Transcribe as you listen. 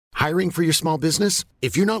Hiring for your small business?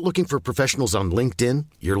 If you're not looking for professionals on LinkedIn,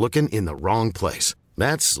 you're looking in the wrong place.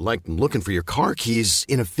 That's like looking for your car keys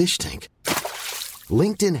in a fish tank.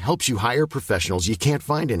 LinkedIn helps you hire professionals you can't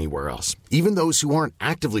find anywhere else, even those who aren't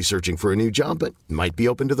actively searching for a new job but might be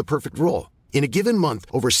open to the perfect role. In a given month,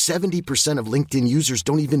 over 70% of LinkedIn users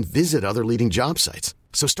don't even visit other leading job sites.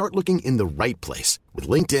 So start looking in the right place. With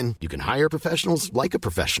LinkedIn, you can hire professionals like a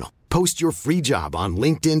professional. Post your free job on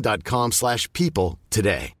linkedin.com/people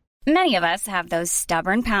today. Many of us have those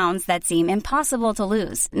stubborn pounds that seem impossible to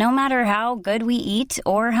lose, no matter how good we eat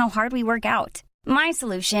or how hard we work out. My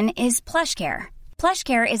solution is PlushCare.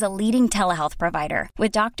 PlushCare is a leading telehealth provider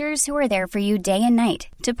with doctors who are there for you day and night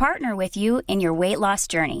to partner with you in your weight loss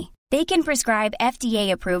journey. They can prescribe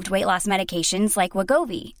FDA-approved weight loss medications like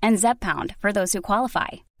Wegovy and Zepbound for those who qualify.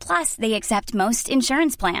 Plus, they accept most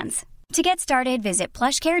insurance plans. To get started, visit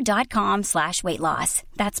plushcare.com/weightloss.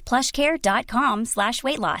 That's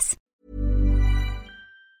plushcare.com/weightloss.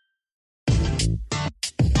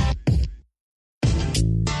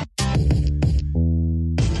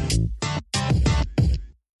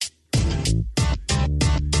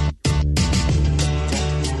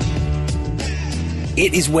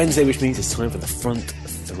 It is Wednesday, which means it's time for the front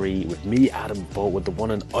three with me, Adam Bolt, with the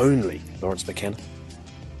one and only Lawrence McKenna.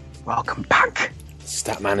 Welcome back.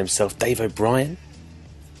 Statman himself, Dave O'Brien.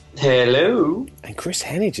 Hello. And Chris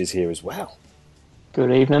Hennig is here as well.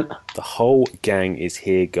 Good evening. The whole gang is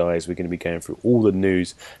here, guys. We're going to be going through all the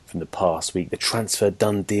news from the past week, the transfer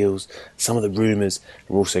done deals, some of the rumours.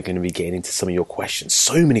 We're also going to be getting into some of your questions.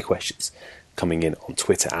 So many questions coming in on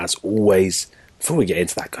Twitter, as always. Before we get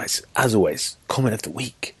into that, guys, as always, comment of the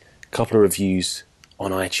week. A couple of reviews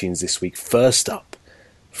on iTunes this week. First up,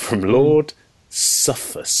 from Lord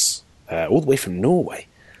Suffus, all the way from Norway,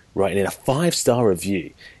 writing in a 5-star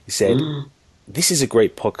review. He said, "This is a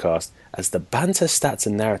great podcast as the banter, stats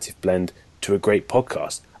and narrative blend to a great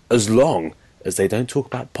podcast, as long as they don't talk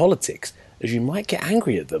about politics, as you might get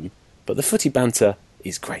angry at them, but the footy banter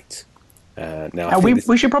is great." Now,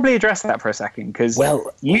 we should probably address that for a second, because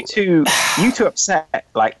you two upset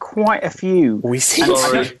like quite a few. We see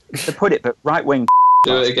to put it, but right wing.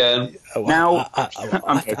 Do it again. Now,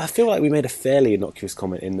 I feel like we made a fairly innocuous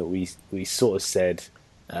comment in that we sort of said,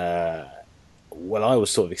 I was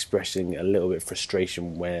sort of expressing a little bit of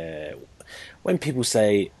frustration when people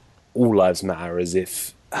say all lives matter, as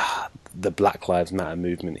if the Black Lives Matter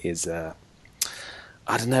movement is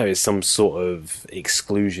is some sort of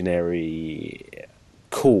exclusionary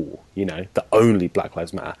call, that only Black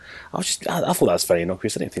Lives Matter. I thought that was fairly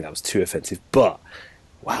innocuous. I didn't think that was too offensive, but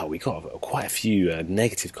wow, we got quite a few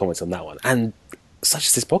negative comments on that one, and such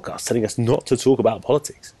as this podcast telling us not to talk about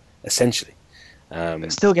politics, essentially.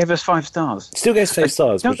 It still gave us 5 stars. Still gave us 5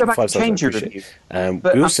 stars. Don't go back and change your review.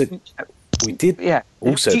 Do you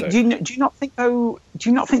not think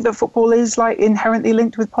that football is like inherently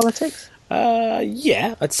linked with politics?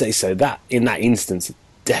 Yeah, I'd say so. That in that instance, it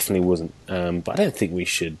definitely wasn't. But I don't think we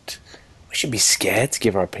should be scared to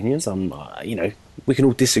give our opinions. We can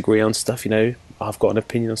all disagree on stuff. I've got an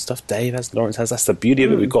opinion on stuff. Dave has. Lawrence has. That's the beauty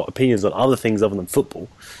of it. We've got opinions on other things other than football.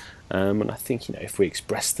 And I think if we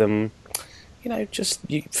express them, just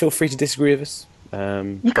you feel free to disagree with us.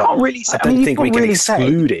 You can't really say. I don't think we can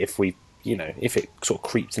exclude it if we. If it sort of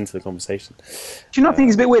creeps into the conversation. Do you not think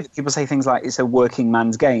it's a bit weird that people say things like it's a working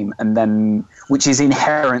man's game, and then which is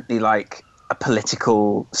inherently like a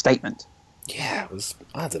political statement? Yeah,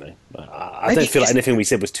 I don't know. I don't feel like anything we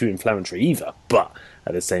said was too inflammatory either, but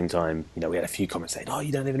at the same time, we had a few comments saying, "Oh,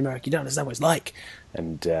 you don't live in America, you don't understand what it's like,"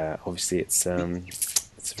 and obviously it's to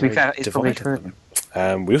be fair, it's probably true.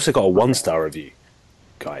 We also got a 1-star review,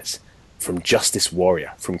 guys, from Justice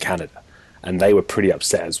Warrior from Canada, and they were pretty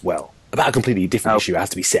upset as well. About a completely different issue, it has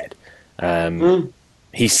to be said.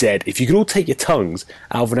 He said, "If you could all take your tongues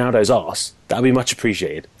out of Ronaldo's arse, that would be much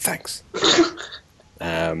appreciated. Thanks."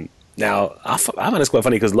 Now, I find it's quite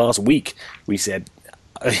funny because last week we said,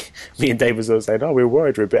 me and Dave was all saying, we were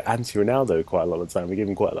worried we're a bit anti-Ronaldo quite a lot of the time. We give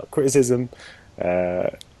him quite a lot of criticism.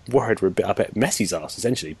 Worried we're a bit up at Messi's arse,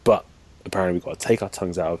 essentially. But apparently we've got to take our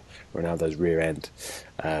tongues out of Ronaldo's rear end.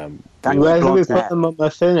 Where do we put them on my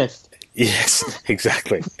finish? Yes,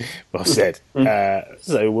 exactly. Well said.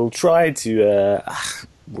 So we'll try to.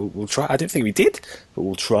 We'll try. I don't think we did, but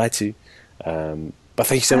we'll try to. But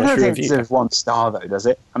thank you so much for your review. It deserves 1 star, though, does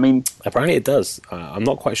it? I mean, apparently it does. I'm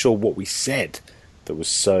not quite sure what we said that was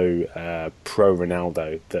so pro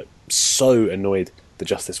Ronaldo that so annoyed the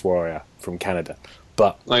Justice Warrior from Canada.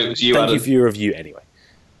 But thank you for your review anyway.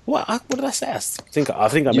 What did I say? I think I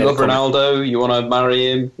made you love Ronaldo. You want to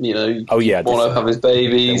marry him. You want to have his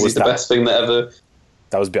babies. He's the best thing that ever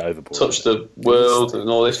That was a bit overboard. Touch the world and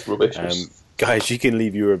all this rubbish. Guys, you can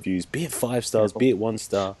leave your reviews, be it 5 stars, be it 1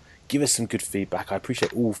 star. Give us some good feedback. I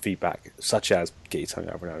appreciate all feedback, such as get your tongue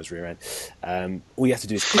out of an hour's rear end. All you have to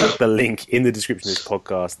do is click the link in the description of this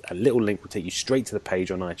podcast. A little link will take you straight to the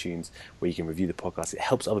page on iTunes where you can review the podcast. It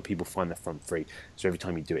helps other people find the front free. So every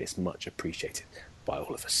time you do it, it's much appreciated by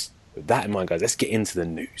all of us. With that in mind, guys, let's get into the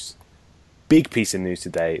news. Big piece of news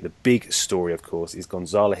today. The big story, of course, is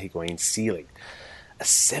Gonzalo Higuain sealing a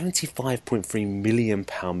 £75.3 million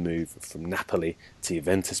move from Napoli to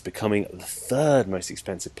Juventus, becoming the 3rd most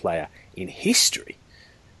expensive player in history.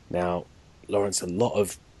 Now, Lawrence, a lot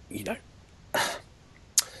of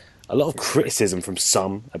criticism from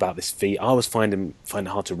some about this fee. I was finding it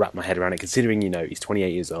hard to wrap my head around it, considering, he's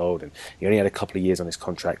 28 years old and he only had a couple of years on his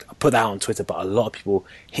contract. I put that out on Twitter, but a lot of people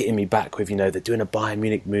hitting me back with, they're doing a Bayern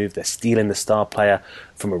Munich move, they're stealing the star player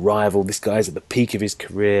from a rival. This guy's at the peak of his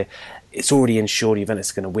career. It's already ensured Juventus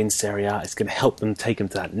is going to win Serie A. It's going to help them take them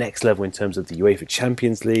to that next level in terms of the UEFA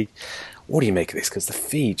Champions League. What do you make of this? Because the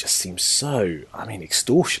fee just seems so,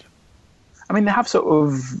 extortionate. They have sort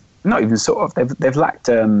of, not even sort of, they've lacked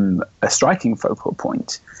a striking focal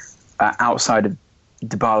point outside of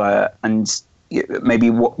Dybala and maybe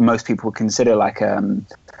what most people would consider like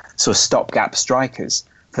sort of stopgap strikers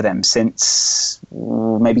for them since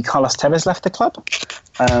maybe Carlos Tevez left the club.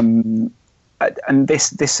 And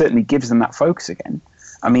this certainly gives them that focus again.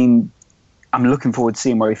 I'm looking forward to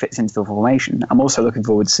seeing where he fits into the formation. I'm also looking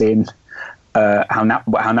forward to seeing how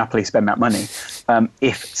Napoli spend that money,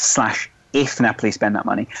 if Napoli spend that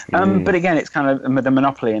money. But again, it's kind of the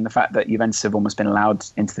monopoly and the fact that Juventus have almost been allowed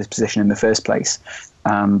into this position in the first place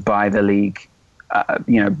by the league.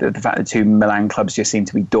 The fact that 2 Milan clubs just seem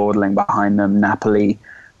to be dawdling behind them. Napoli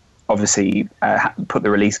obviously put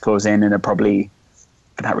the release clause in and are probably,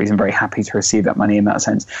 for that reason, very happy to receive that money in that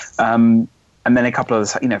sense. And then a couple of,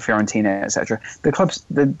 Fiorentina, etc. The clubs,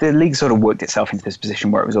 the league sort of worked itself into this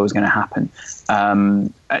position where it was always going to happen.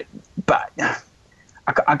 But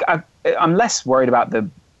I'm less worried about the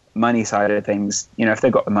money side of things. If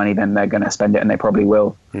they've got the money, then they're going to spend it, and they probably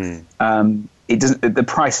will. It doesn't. The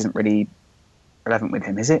price isn't really relevant with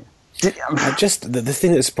him, is it? The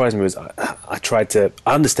thing that surprised me was I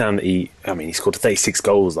understand that he scored 36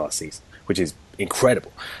 goals last season, which is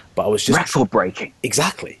incredible. But I was just record breaking.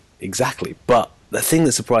 Exactly. But the thing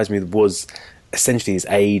that surprised me was essentially his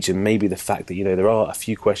age and maybe the fact that, there are a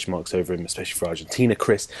few question marks over him, especially for Argentina,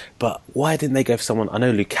 Chris. But why didn't they go for someone? I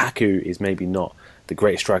know Lukaku is maybe not the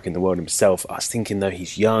greatest striker in the world himself. I was thinking, though,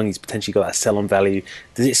 he's young, he's potentially got that sell-on value.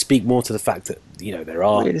 Does it speak more to the fact that, there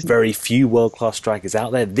are very few world-class strikers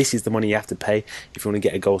out there? This is the money you have to pay if you want to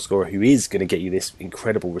get a goal scorer who is going to get you this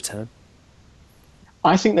incredible return?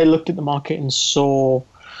 I think they looked at the market and saw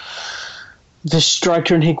the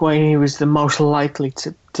striker in Higuain who was the most likely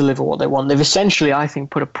to deliver what they want. They've essentially, I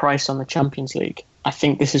think, put a price on the Champions League. I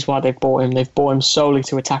think this is why they've bought him. They've bought him solely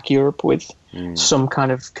to attack Europe with some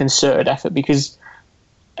kind of concerted effort, because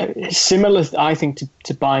similar, I think,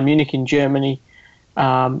 to Bayern Munich in Germany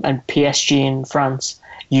and PSG in France,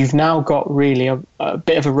 you've now got really a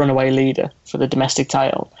bit of a runaway leader for the domestic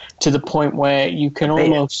title, to the point where you can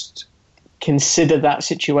almost consider that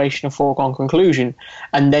situation a foregone conclusion,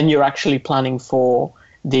 and then you're actually planning for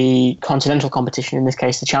the continental competition, in this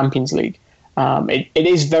case the Champions League. It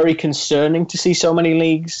is very concerning to see so many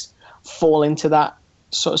leagues fall into that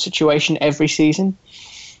sort of situation every season.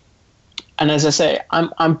 And as I say,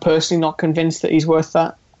 I'm personally not convinced that he's worth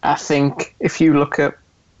that. I think if you look at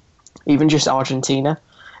even just Argentina,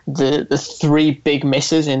 the 3 big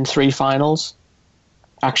misses in 3 finals,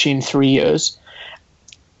 actually in 3 years,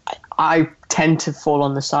 I tend to fall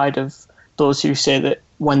on the side of those who say that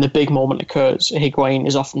when the big moment occurs, Higuain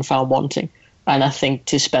is often found wanting. And I think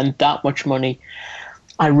to spend that much money,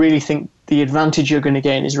 I really think the advantage you're going to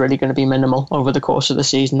gain is really going to be minimal over the course of the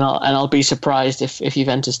season. And I'll be surprised if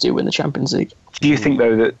Juventus do win the Champions League. Do you think,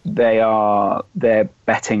 though, that they're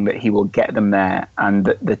betting that he will get them there, and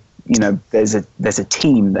that there's a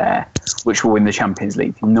team there which will win the Champions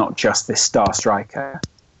League, not just this star striker?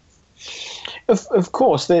 Of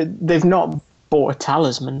course, they've not bought a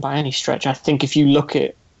talisman by any stretch. I think if you look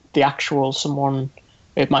at the actual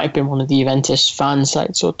it might have been one of the Juventus fan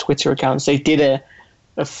sites or Twitter accounts, they did a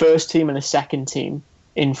first team and a second team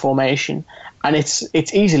in formation, and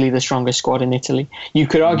it's easily the strongest squad in Italy. You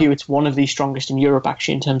could argue it's one of the strongest in Europe,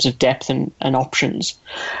 actually, in terms of depth and options.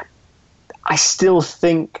 I still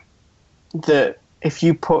think that if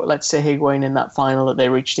you put, let's say, Higuain in that final that they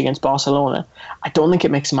reached against Barcelona, I don't think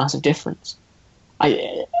it makes a massive difference.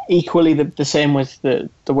 Equally, the same with the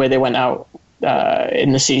way they went out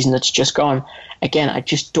in the season that's just gone. Again, I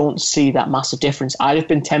just don't see that massive difference. I'd have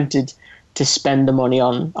been tempted to spend the money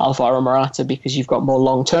on Alvaro Morata because you've got more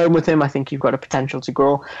long term with him. I think you've got a potential to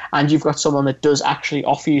grow, and you've got someone that does actually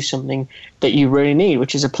offer you something that you really need,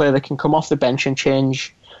 which is a player that can come off the bench and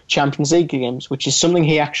change Champions League games, which is something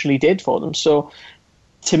he actually did for them. So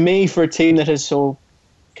to me, for a team that has so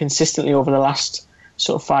consistently over the last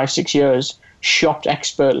sort of 5-6 years shopped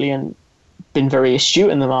expertly and been very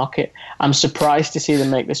astute in the market, I'm surprised to see them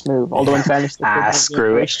make this move. Although in fairness,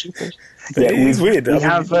 screw it. Stupid. Yeah, it's weird.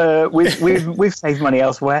 We've saved money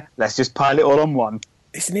elsewhere. Let's just pile it all on one.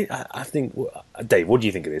 Isn't it? I think, Dave, what do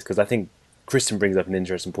you think of this? Because I think Kristen brings up an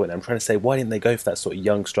interesting point. I'm trying to say, why didn't they go for that sort of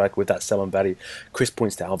young striker with that sell-on value? Chris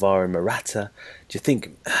points to Alvaro Morata. Do you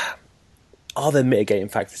think, are there mitigating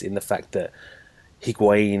factors in the fact that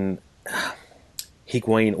Higuain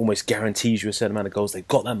almost guarantees you a certain amount of goals? They've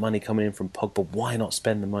got that money coming in from Pogba. Why not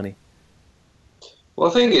spend the money? Well,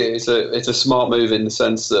 I think it's a smart move in the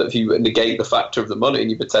sense that if you negate the factor of the money and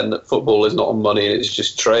you pretend that football is not on money and it's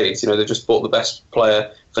just trades, they've just bought the best player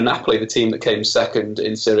for Napoli, the team that came second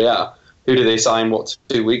in Serie A. Who did they sign,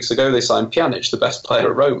 2 weeks ago? They signed Pjanic, the best player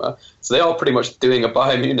at Roma. So they are pretty much doing a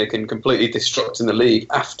Bayern Munich and completely destructing the league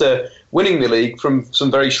after winning the league from some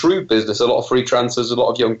very shrewd business, a lot of free transfers, a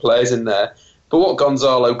lot of young players in there. But what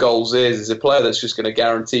Gonzalo Goals is a player that's just going to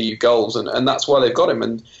guarantee you goals, and that's why they've got him.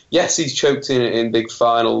 And yes, he's choked in big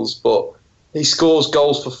finals, but he scores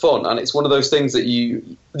goals for fun. And it's one of those things that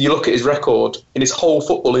you look at his record in his whole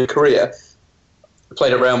footballing career.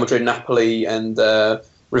 Played at Real Madrid, Napoli, and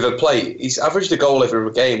River Plate. He's averaged a goal every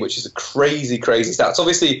game, which is a crazy, crazy stats.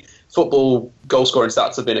 Obviously, football goal scoring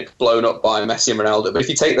stats have been blown up by Messi and Ronaldo, but if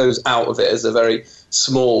you take those out of it as a very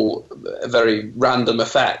small, very random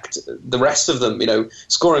effect, the rest of them,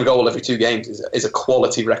 scoring a goal every 2 games is a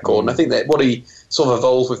quality record. And I think that what he sort of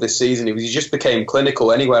evolved with this season, he just became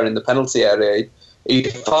clinical anywhere in the penalty area.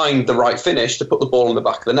 He'd find the right finish to put the ball in the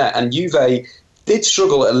back of the net. And Juve did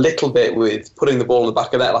struggle a little bit with putting the ball in the back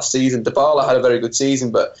of the net last season. Dybala had a very good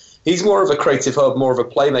season, but he's more of a creative hub, more of a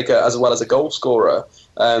playmaker as well as a goal scorer.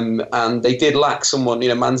 And they did lack someone.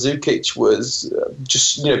 Mandzukic was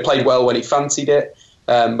just played well when he fancied it.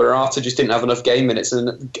 Morata just didn't have enough game minutes.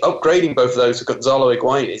 And upgrading both of those to Gonzalo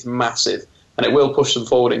Higuain is massive, and it will push them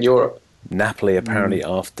forward in Europe. Napoli apparently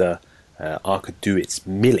after Arkaduits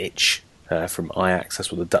Milic from Ajax.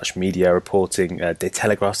 That's what the Dutch media are reporting. De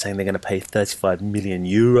Telegraaf saying they're going to pay 35 million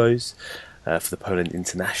euros for the Poland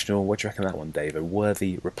international. What do you reckon of that one, Dave? A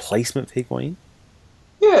worthy replacement for Higuain?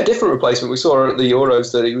 Yeah, a different replacement. We saw at the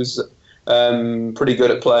Euros that he was pretty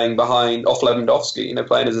good at playing off Lewandowski,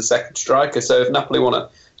 playing as a second striker. So if Napoli want to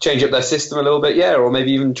change up their system a little bit, or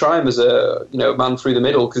maybe even try him as a man through the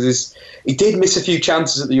middle, because he did miss a few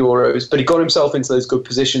chances at the Euros, but he got himself into those good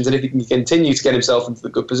positions, and if he can continue to get himself into the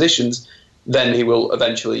good positions, then he will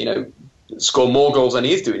eventually, score more goals than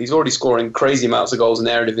he is doing. He's already scoring crazy amounts of goals in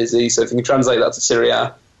the Eredivisie, so if he can translate that to Serie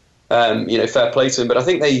A, fair play to him. But I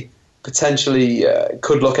think they potentially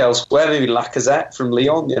could look elsewhere. Maybe Lacazette from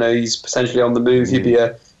Lyon. He's potentially on the move. He'd be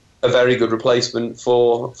a very good replacement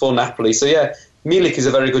for Napoli. So yeah, Milik is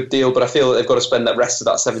a very good deal, but I feel that they've got to spend the rest of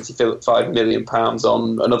that £75 million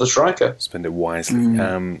on another striker. Spend it wisely.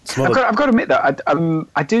 I've got to admit that I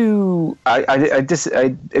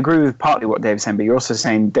agree with partly what Dave's saying, but you're also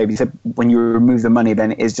saying, Dave, you said when you remove the money,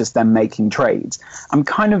 then it is just them making trades. What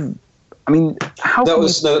I meant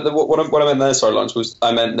there, sorry, Lawrence, was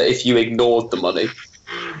I meant that if you ignored the money,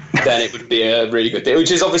 then it would be a really good deal, which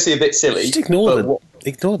is obviously a bit silly. Just ignore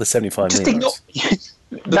the 75 million.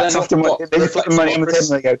 That's often what they reflect the money on the table.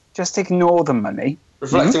 They go, just ignore the money.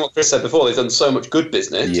 Reflecting what Chris said before, they've done so much good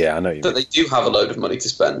business. Yeah, I know that they do have a load of money to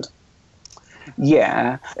spend.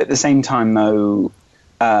 Yeah, at the same time, though,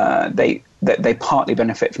 they partly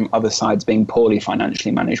benefit from other sides being poorly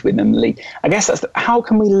financially managed within the league. I guess that's how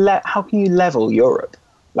can you level Europe?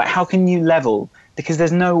 Like, how can you level? Because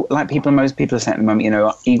there's no, like, most people are saying at the moment,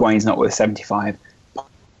 Higuain's not worth 75,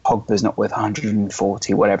 Pogba's not worth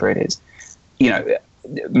 140, whatever it is.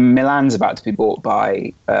 Milan's about to be bought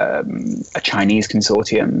by a Chinese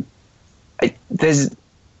consortium. There's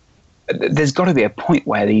got to be a point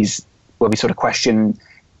where we sort of question,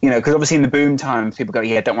 because obviously in the boom times people go,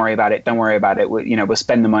 yeah, don't worry about it. We'll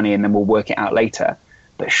spend the money and then we'll work it out later.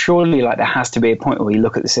 But surely, there has to be a point where we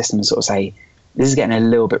look at the system and sort of say, this is getting a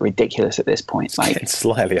little bit ridiculous at this point. It's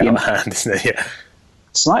slightly out of hand, isn't it? Yeah.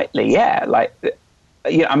 Slightly, yeah.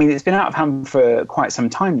 It's been out of hand for quite some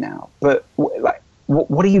time now. But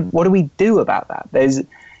what do we do about that? There's,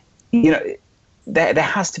 there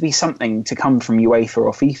has to be something to come from UEFA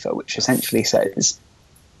or FIFA, which essentially says,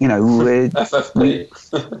 FFP.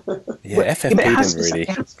 Yeah, FFP didn't really. It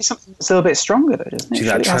has to be something that's a little bit stronger, though, doesn't it? Do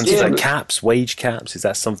you know, transfer caps, wage caps, is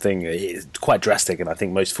that something? It's quite drastic, and I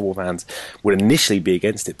think most football fans would initially be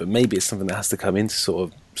against it, but maybe it's something that has to come in to sort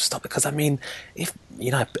of stop it. Because, I mean, if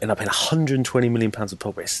end up paying £120 million of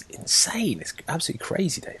Pogba, it's insane. It's absolutely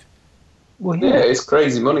crazy, Dave. Well, yeah, it's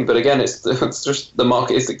crazy money, but again, it's just the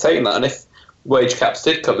market is dictating that, and if wage caps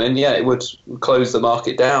did come in, it would close the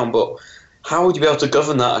market down, but how would you be able to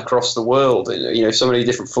govern that across the world? So many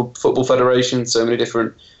different football federations, so many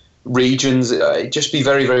different regions. It'd just be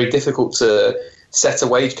very, very difficult to set a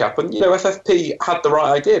wage cap. And, FFP had the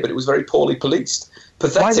right idea, but it was very poorly policed.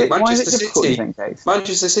 Pathetic. Manchester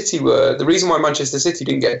City were... The reason why Manchester City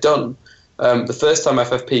didn't get done the first time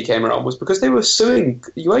FFP came around was because they were suing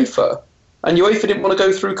UEFA. And UEFA didn't want to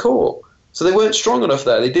go through court. So they weren't strong enough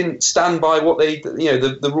there. They didn't stand by what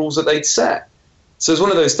the rules that they'd set. So it's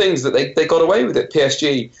one of those things that they got away with it.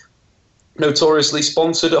 PSG notoriously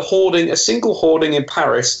sponsored a single hoarding in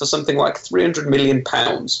Paris for something like £300 million,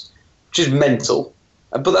 which is mental.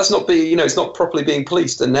 But that's not it's not properly being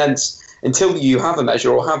policed. And hence, until you have a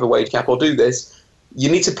measure or have a wage cap or do this,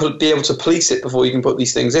 you need to be able to police it before you can put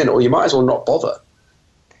these things in, or you might as well not bother.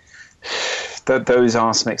 Those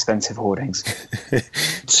are some expensive hoardings. They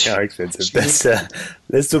are expensive.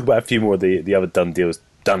 Let's talk about a few more of the other done deals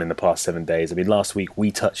done in the past 7 days. I mean, last week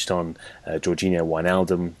we touched on Jorginho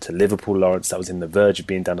Wijnaldum to Liverpool, Lawrence. That was in the verge of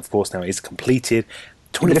being done. Of course, now it is completed.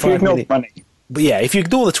 25 million. Money. But yeah, if you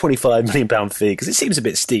ignore the £25 million fee, because it seems a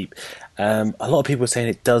bit steep, a lot of people are saying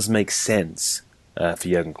it does make sense for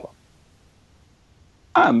Jurgen Klopp.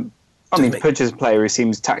 Purchase a player who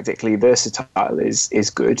seems tactically versatile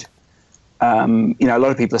is good. A lot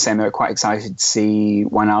of people are saying they're quite excited to see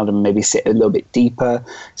Wijnaldum maybe sit a little bit deeper.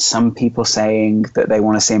 Some people saying that they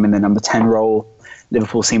want to see him in the number 10 role.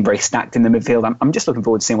 Liverpool seem very stacked in the midfield. I'm just looking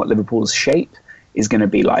forward to seeing what Liverpool's shape is going to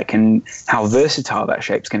be like and how versatile that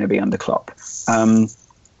shape's going to be under Klopp.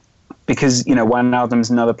 Because, Wijnaldum's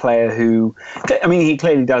another player who, he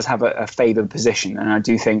clearly does have a favoured position. And I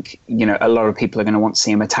do think, a lot of people are going to want to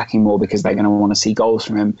see him attacking more because they're going to want to see goals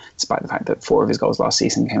from him, despite the fact that 4 of his goals last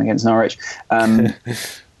season came against Norwich. But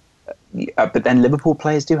then Liverpool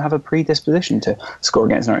players do have a predisposition to score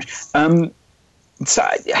against Norwich. Do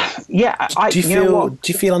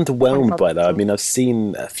you feel underwhelmed by that? I mean, I've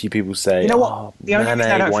seen a few people say, Wijnaldum.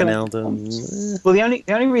 Well, the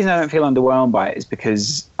only reason I don't feel underwhelmed by it is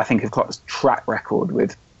because I think of Klopp's track record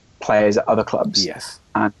with players at other clubs, yes,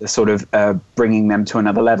 and the sort of bringing them to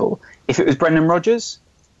another level. If it was Brendan Rodgers,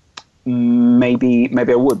 maybe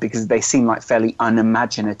I would, because they seem like fairly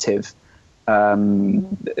unimaginative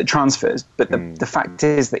transfers. But the fact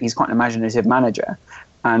is that he's quite an imaginative manager,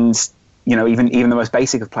 and even the most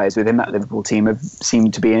basic of players within that Liverpool team have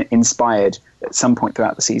seemed to be inspired at some point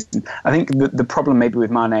throughout the season. I think the problem maybe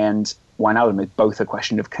with Mane and Wijnaldum is both a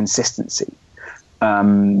question of consistency.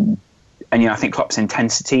 I think Klopp's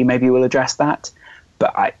intensity maybe will address that.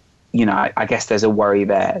 But I guess there's a worry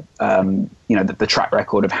there, that the track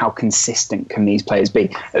record of how consistent can these players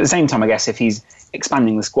be. At the same time, I guess if he's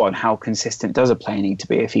expanding the squad, how consistent does a player need to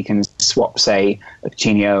be? If he can swap, say, a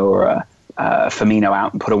Coutinho or a Firmino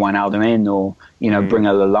out and put a Wijnaldum in, or bring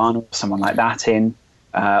a Lallana or someone like that in,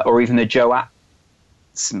 or even a Joe.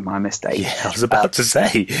 It's my mistake. Yeah, I was about to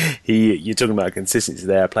say you're talking about consistency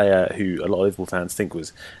there. A player who a lot of Liverpool fans think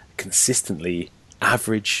was consistently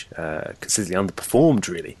average, consistently underperformed.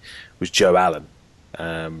 Really, was Joe Allen.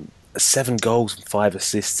 7 goals and 5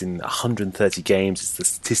 assists in 130 games. It's the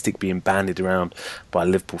statistic being bandied around by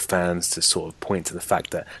Liverpool fans to sort of point to the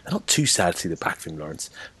fact that they're not too sad to see the back of him, Lawrence,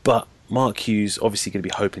 but Mark Hughes obviously going to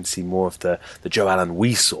be hoping to see more of the Joe Allen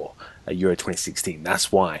we saw at Euro 2016.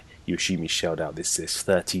 That's why you assume he shelled out this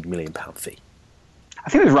 £13 million fee. I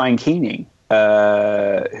think it was Ryan Keeney,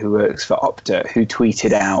 who works for Opta, who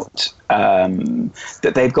tweeted out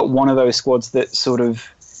that they've got one of those squads that sort of,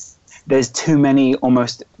 there's too many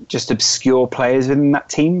almost just obscure players within that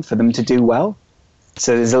team for them to do well.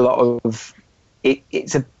 So there's a lot of...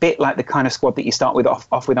 It's a bit like the kind of squad that you start with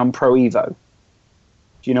off with on Pro Evo.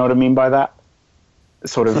 Do you know what I mean by that?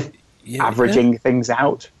 Sort of averaging things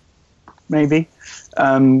out, maybe.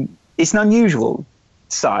 It's an unusual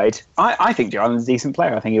side. I think Joe Allen's a decent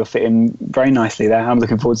player. I think he'll fit in very nicely there. I'm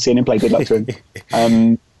looking forward to seeing him play. Good luck to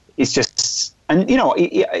him. It's just... And,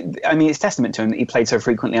 it's testament to him that he played so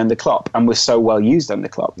frequently under Klopp and was so well used under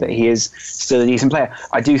Klopp that he is still a decent player.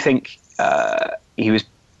 I do think he was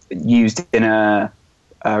used in a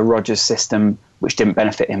Rodgers system which didn't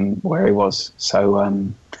benefit him where he was.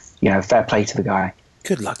 So, fair play to the guy.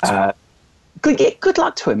 Good luck to him. Good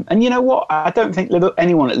luck to him. And you know what? I don't think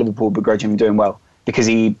anyone at Liverpool begrudge him doing well. because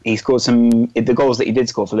he scored the goals that he did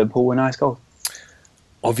score for Liverpool were nice goals.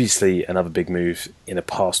 Obviously, another big move in the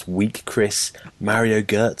past week, Chris. Mario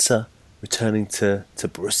Götze returning to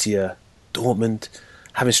Borussia Dortmund,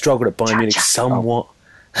 having struggled at Bayern Munich somewhat.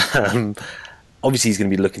 Obviously, he's going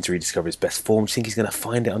to be looking to rediscover his best form. Do you think he's going to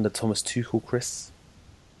find it under Thomas Tuchel, Chris?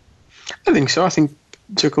 I think so. I think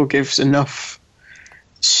Tuchel gives enough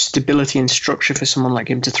stability and structure for someone like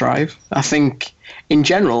him to thrive. I think, in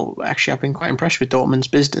general, actually, I've been quite impressed with Dortmund's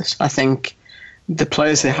business. I think the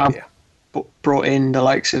players they have brought in, the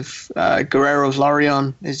likes of Guerrero's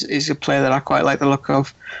Lorient, is a player that I quite like the look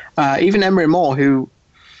of. Even Emery Moore, who,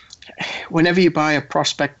 whenever you buy a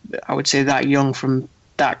prospect, I would say that young from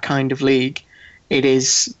that kind of league, it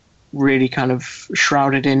is really kind of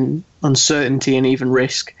shrouded in uncertainty and even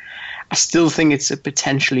risk. I still think it's a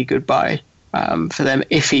potentially good buy for them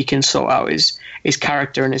if he can sort out his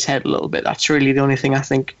character and his head a little bit. That's really the only thing I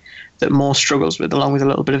think that Moore struggles with, along with a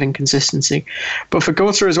little bit of inconsistency. But for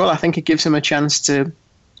Götze as well, I think it gives him a chance to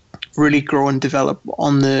really grow and develop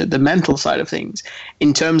on the mental side of things.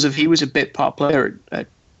 In terms of, he was a bit part player at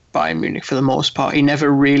Bayern Munich for the most part. He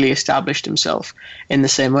never really established himself in the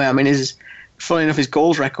same way. I mean, funny enough, his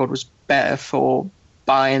goals record was better for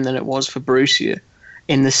Bayern than it was for Borussia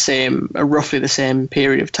in roughly the same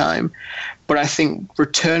period of time. But I think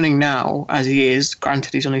returning now, as he is,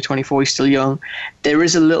 granted he's only 24, he's still young, there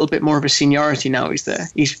is a little bit more of a seniority now he's there.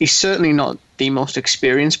 He's certainly not the most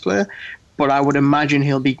experienced player, but I would imagine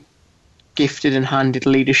he'll be gifted and handed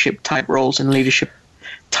leadership-type roles and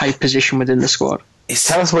leadership-type position within the squad.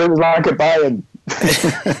 Tell us what it was like at Bayern.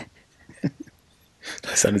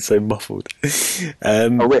 That sounded so muffled.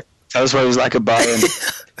 Tell us what it was like at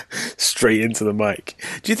Bayern. Straight into the mic.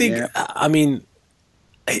 Do you think, I mean,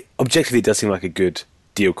 objectively it does seem like a good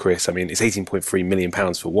deal, Chris. I mean, it's £18.3 million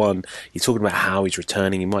for one. You're talking about how he's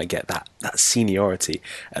returning. He might get that seniority.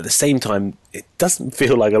 At the same time, it doesn't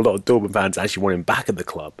feel like a lot of Dortmund fans actually want him back at the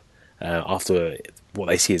club after what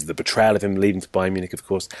they see as the betrayal of him leaving to Bayern Munich, of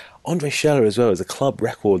course. Andre Schürrle as well is a club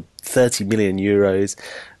record, €30 million.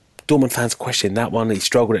 Dortmund fans question that one. He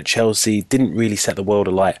struggled at Chelsea, didn't really set the world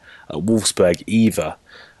alight at Wolfsburg either.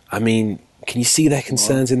 I mean, can you see their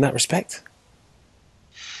concerns in that respect?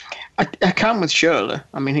 I can't with Schürrle.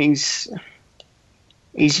 I mean, he's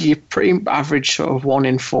your pretty average sort of 1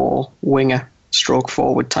 in 4 winger, stroke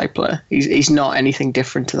forward type player. He's not anything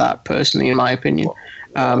different to that, personally, in my opinion.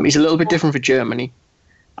 He's a little bit different for Germany.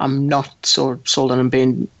 I'm not so sold on him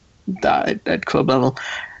being that at club level.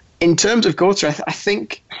 In terms of Götze, I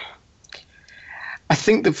think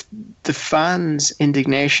the fans'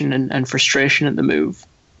 indignation and frustration at the move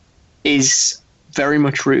is very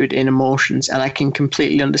much rooted in emotions, and I can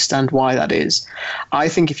completely understand why that is. I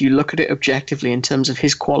think if you look at it objectively in terms of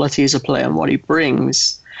his quality as a player and what he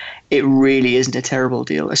brings, it really isn't a terrible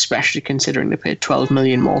deal, especially considering they paid 12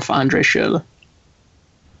 million more for Andre Schürrle.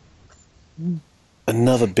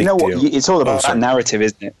 Another big deal. It's all about that narrative,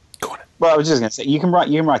 isn't it? Go on. Well, I was just going to say, you can write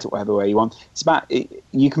it whatever way you want. It's about,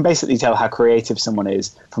 you can basically tell how creative someone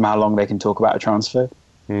is from how long they can talk about a transfer.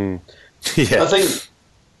 Yeah. I think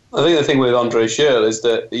the thing with Andre Schürrle is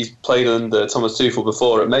that he's played under Thomas Tuchel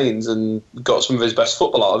before at Mainz and got some of his best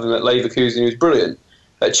football out of him. At Leverkusen, he was brilliant.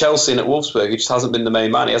 At Chelsea and at Wolfsburg, he just hasn't been the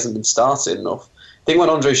main man. He hasn't been starting enough. I think when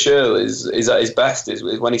Andre Schürrle is at his best is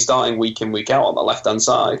when he's starting week in, week out on the left-hand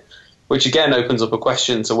side, which again opens up a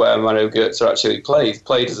question to where Mario Götze actually plays.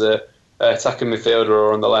 Played as a attacking midfielder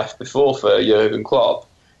or on the left before for Jurgen Klopp.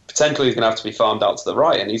 Potentially he's going to have to be farmed out to the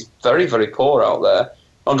right, and he's very, very poor out there.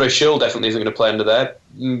 Andre Schürrle definitely isn't going to play under there.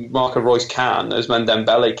 Marco Reus can, Ousmane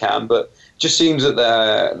Dembele can, but it just seems that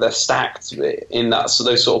they're stacked in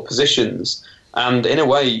those sort of positions. And in a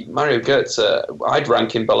way, Mario Götze, I'd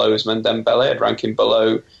rank him below Ousmane Dembele, I'd rank him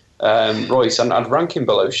below Reus, and I'd rank him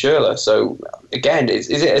below Schürrle. So again, is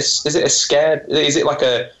it like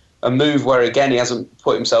a move where again he hasn't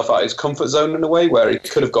put himself out of his comfort zone in a way where he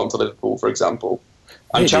could have gone to Liverpool, for example?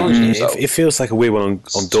 And challenging himself. It feels like a weird one on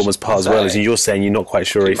Dortmund's part as well. As you're saying, you're not quite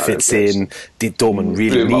sure he fits in. Did Dortmund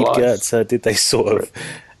really need Götze? Did they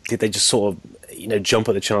just sort of jump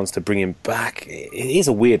at the chance to bring him back? It is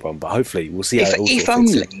a weird one, but hopefully we'll see how it all fits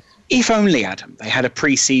in. If only, Adam, they had a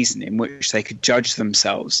pre-season in which they could judge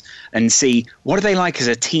themselves and see what are they like as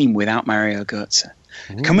a team without Mario Götze.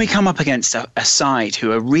 Can we come up against a side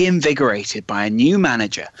who are reinvigorated by a new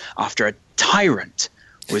manager after a tyrant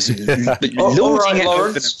was lording it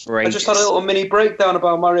over them for ages? I just had a little mini breakdown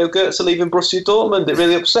about Mario Götze leaving Borussia Dortmund. It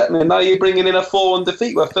really upset me. And now you're bringing in a 4-1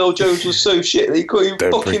 defeat where Phil Jones was so shit that he couldn't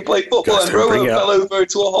even fucking play football, and Rowan fell over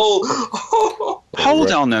into a hole.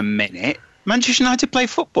 Hold on a minute. Manchester United play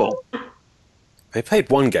football. They played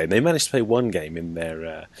one game. They managed to play one game in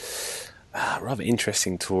their rather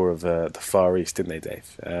interesting tour of the Far East, didn't they,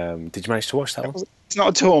 Dave? Did you manage to watch that one? It's not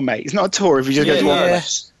a tour, mate. It's not a tour if you just go to one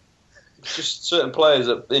place. It's just certain players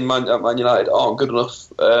at Man United aren't good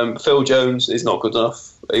enough. Phil Jones is not good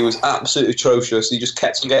enough. He was absolutely atrocious. He just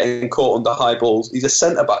kept on getting caught under high balls. He's a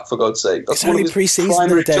centre-back, for God's sake. That's it's only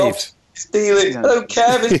pre-season, Dave. Stealing. I don't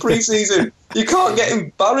care if it's pre-season. You can't get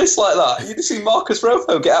embarrassed like that. You just see Marcus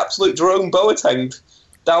Rojo get absolute Jerome Boateng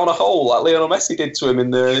down a hole like Lionel Messi did to him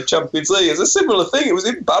in the Champions League. It's a similar thing. It was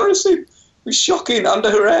embarrassing. It was shocking.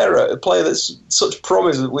 Ander Herrera, a player that's such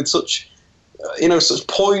promise with such such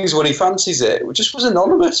poise when he fancies it. It just was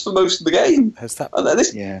anonymous for most of the game. And then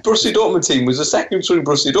this Borussia Dortmund team was a second string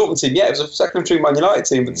Borussia Dortmund team. Yeah, it was a second string Man United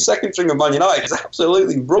team, but the second string of Man United is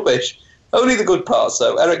absolutely rubbish. Only the good parts,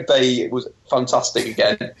 though. Eric Bailly was fantastic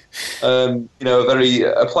again.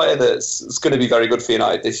 A player that's going to be very good for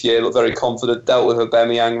United this year. Looked very confident, dealt with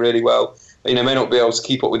Aubameyang really well. May not be able to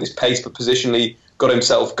keep up with his pace, but positionally got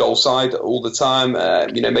himself goal side all the time.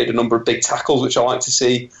 Made a number of big tackles, which I like to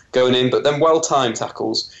see going in, but then well-timed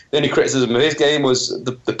tackles. The only criticism of his game was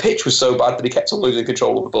the pitch was so bad that he kept on losing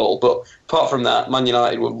control of the ball. But apart from that, Man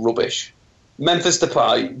United were rubbish. Memphis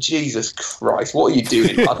Depay, Jesus Christ, what are you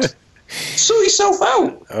doing, lad? Sort yourself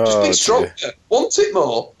out. Just be stronger. Want it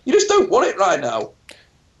more. You just don't want it right now.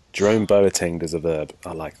 Jerome Boateng as a verb.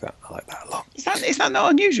 I like that a lot. Is that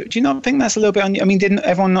not unusual? Do you not think that's a little bit unusual? I mean, didn't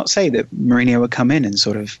everyone not say that Mourinho would come in and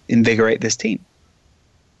sort of invigorate this team?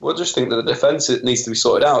 Well, I just think that the defence needs to be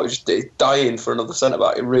sorted out. It's dying for another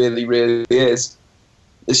centre-back. It really, really is.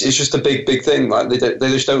 It's just a big, big thing. Like they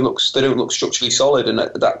just don't look structurally solid, and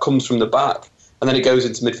that comes from the back. And then it goes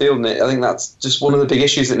into midfield, and I think that's just one of the big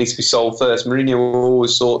issues that needs to be solved first. Mourinho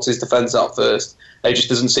always sorts his defence out first. It just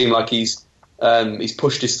doesn't seem like he's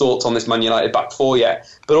pushed his thoughts on this Man United back four yet.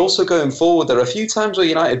 But also going forward, there are a few times where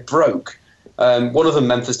United broke. One of them,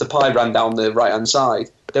 Memphis Depay, ran down the right-hand side.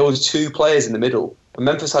 There was two players in the middle, and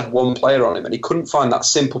Memphis had one player on him, and he couldn't find that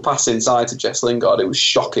simple pass inside to Jess Lingard. It was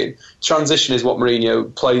shocking. Transition is what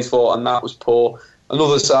Mourinho plays for, and that was poor.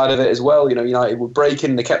 Another side of it as well, United were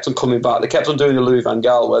breaking, they kept on coming back. They kept on doing the Louis van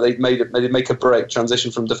Gaal, where they'd make a break,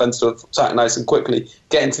 transition from defence to attack nice and quickly,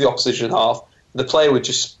 get into the opposition half. The player would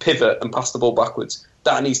just pivot and pass the ball backwards.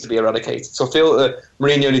 That needs to be eradicated. So I feel that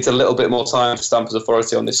Mourinho needs a little bit more time to stamp his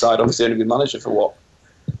authority on this side. Obviously, only been manager for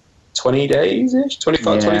 20 days-ish?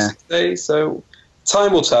 26 days. So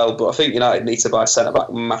time will tell, but I think United need to buy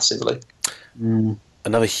centre-back massively.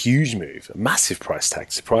 Another huge move, a massive price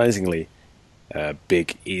tag, surprisingly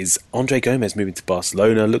big, is Andre Gomez moving to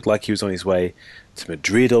Barcelona. Looked like he was on his way to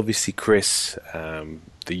Madrid, obviously, Chris. The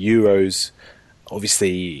Euros,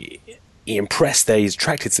 obviously, he impressed there. He's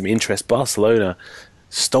attracted some interest. Barcelona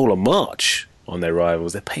stole a march on their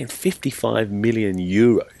rivals. They're paying 55 million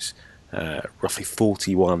euros, roughly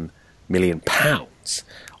 41 million pounds.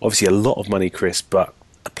 Obviously, a lot of money, Chris, but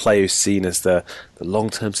a player who's seen as the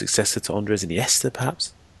long-term successor to Andres Iniesta,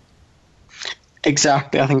 perhaps?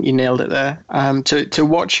 Exactly, I think you nailed it there. To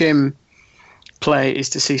watch him play is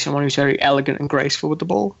to see someone who's very elegant and graceful with the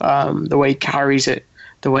ball. The way he carries it,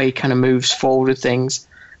 the way he kind of moves forward with things.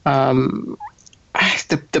 The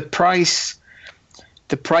price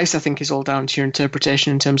I think is all down to your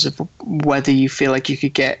interpretation in terms of whether you feel like you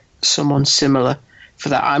could get someone similar for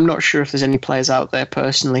that. I'm not sure if there's any players out there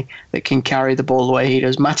personally that can carry the ball the way he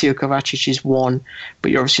does. Mateo Kovacic is one, but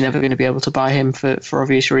you're obviously never going to be able to buy him for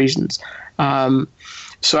obvious reasons.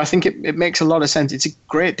 So I think it makes a lot of sense. It's a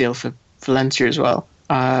great deal for Valencia as well.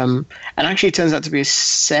 And actually it turns out to be a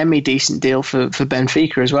semi-decent deal for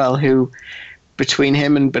Benfica as well, who between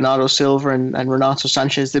him and Bernardo Silva and Renato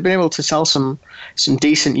Sanchez, they've been able to sell some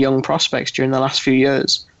decent young prospects during the last few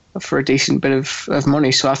years for a decent bit of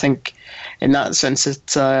money. So I think in that sense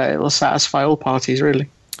it will satisfy all parties, really.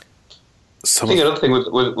 I think another thing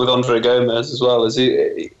with Andre Gomez as well is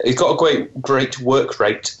he's got a great work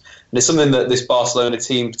rate. And it's something that this Barcelona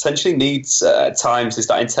team potentially needs at times, is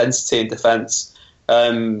that intensity in defence.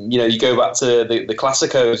 You go back to the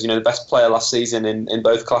Clásicos, the best player last season in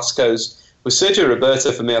both Clásicos was Sergio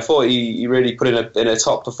Roberto for me. I thought he really put in a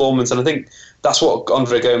top performance, and I think that's what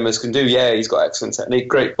Andre Gomez can do. Yeah, he's got excellent technique,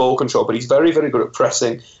 great ball control, but he's very, very good at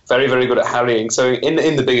pressing, very, very good at harrying. So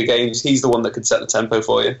in the bigger games, he's the one that can set the tempo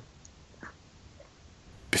for you.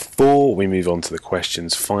 Before we move on to the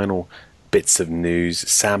questions, final bits of news.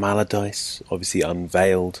 Sam Allardyce obviously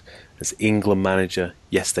unveiled as England manager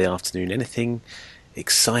yesterday afternoon. Anything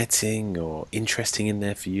exciting or interesting in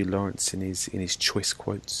there for you, Lawrence, in his choice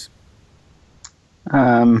quotes?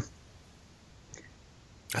 I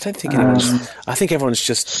don't think anyone's. I think everyone's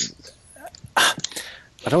just.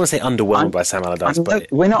 I don't want to say underwhelmed by Sam Allardyce,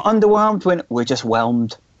 but we're not underwhelmed. We're just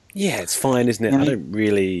whelmed. Yeah, it's fine, isn't it? I don't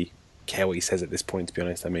really care what he says at this point, to be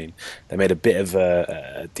honest. I mean, they made a bit of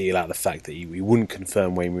a deal out of the fact that he wouldn't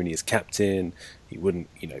confirm Wayne Rooney as captain. He wouldn't,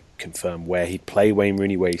 confirm where he'd play Wayne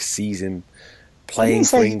Rooney, where he sees him playing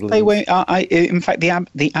for England. In fact,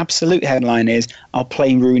 the absolute headline is, "I'll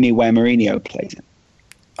play Rooney where Mourinho plays him."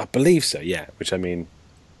 I believe so. Yeah, which I mean,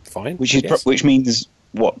 fine. Which means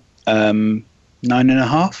what?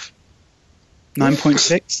 9.5,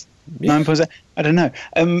 9.6, 9.7. I don't know.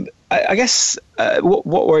 I guess what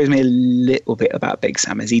worries me a little bit about Big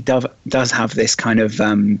Sam is he does have this kind of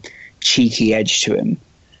cheeky edge to him,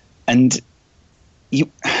 and we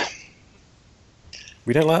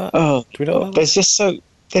don't like that. Oh, do we not like that?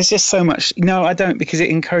 There's just so much. No, I don't, because it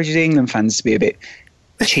encourages England fans to be a bit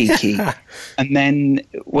cheeky, and then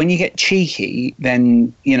when you get cheeky,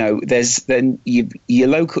 then your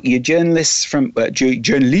journalists from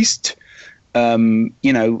journalist.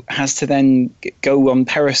 Has to then go on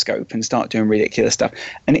Periscope and start doing ridiculous stuff,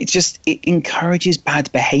 and it encourages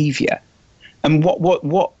bad behaviour. And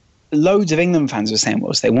what loads of England fans were saying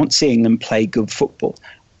was they want to see England play good football.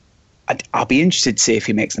 I'll be interested to see if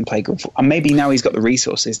he makes them play good football. And maybe now he's got the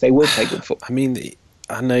resources, they will play good football. I mean,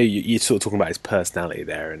 I know you're sort of talking about his personality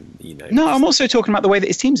there, and No, I'm also talking about the way that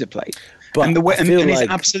his teams have played. But and his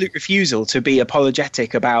absolute refusal to be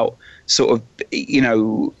apologetic about sort of,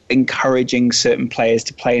 encouraging certain players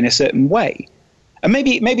to play in a certain way. And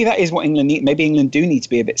maybe that is what England need. Maybe England do need to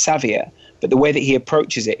be a bit savvier. But the way that he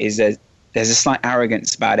approaches it is there's a slight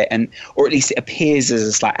arrogance about it, or at least it appears as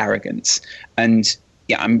a slight arrogance. And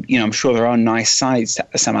yeah, I'm sure there are nice sides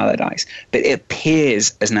to Sam Allardyce, but it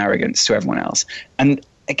appears as an arrogance to everyone else. And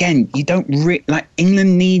again, you don't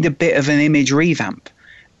England need a bit of an image revamp.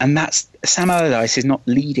 And that's Sam Allardyce is not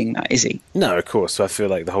leading that, is he? No, of course. So I feel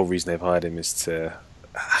like the whole reason they've hired him is to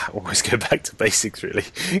almost go back to basics, really,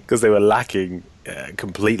 because they were lacking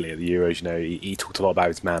completely at the Euros. He talked a lot about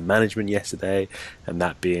his man management yesterday, and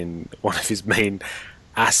that being one of his main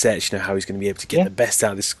assets. How he's going to be able to get the best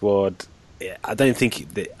out of the squad. I don't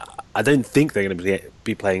think they're going to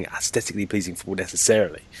be playing aesthetically pleasing football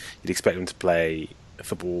necessarily. You'd expect them to play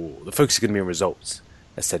football. The focus is going to be on results,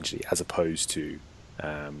 essentially, as opposed to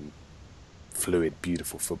fluid,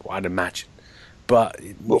 beautiful football, I'd imagine. But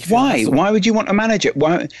why? Why would you want to manage it?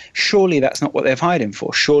 Why? Surely that's not what they've hired him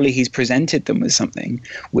for. Surely he's presented them with something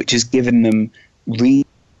which has given them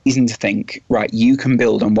reason to think, right, you can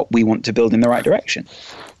build on what we want to build in the right direction.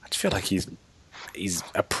 I just feel like he's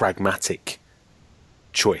a pragmatic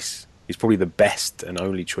choice. He's probably the best and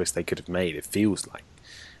only choice they could have made, it feels like.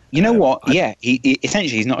 You know what? He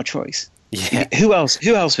essentially he's not a choice. Yeah. Who else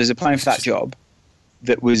was applying for that job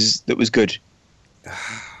that was good?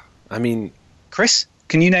 I mean, Chris,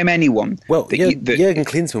 can you name anyone? Well, Jurgen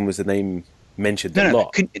Klinsmann was the name mentioned a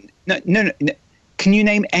lot. No. Can you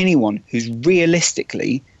name anyone who's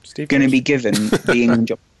realistically going to be given the England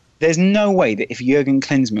job? There's no way that if Jurgen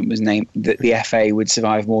Klinsmann was named, that the FA would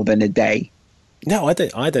survive more than a day. No, I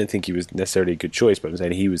don't think he was necessarily a good choice, but I'm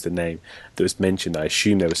saying he was the name that was mentioned. I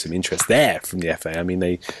assume there was some interest there from the FA. I mean,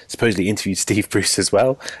 they supposedly interviewed Steve Bruce as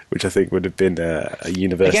well, which I think would have been a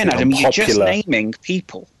universally Again, Adam, unpopular... you're just naming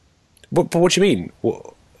people. But what do you mean?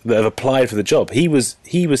 That have applied for the job? He was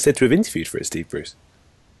said to have interviewed for it, Steve Bruce.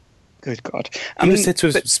 Good God. He was said to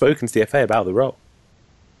have spoken to the FA about the role.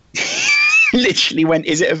 Literally went,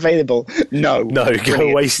 is it available? No. Go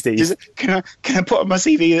away, Steve. Can I put on my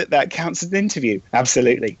CV that counts as an interview?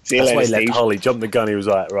 Absolutely. See you later, why he left Steve. Hull. He jumped the gun. He was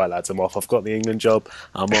like, right, lads, I'm off. I've got the England job.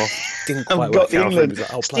 I'm off. Didn't quite work out for him. He was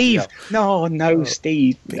like, oh, Steve. No,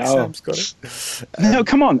 Steve. Big Sam's got it. No,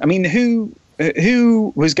 come on. I mean, who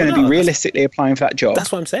was going to be realistically applying for that job?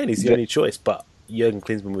 That's what I'm saying. He's the only choice. But Jurgen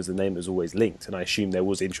Klinsmann was the name that was always linked, and I assume there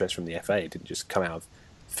was interest from the FA. It didn't just come out of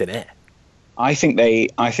thin air. I think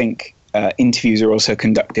interviews are also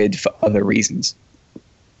conducted for other reasons,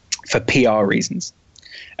 for PR reasons.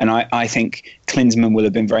 And I think Klinsmann will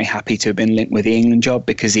have been very happy to have been linked with the England job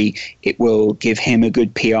because it will give him a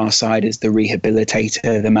good PR side as the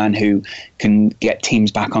rehabilitator, the man who can get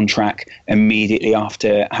teams back on track immediately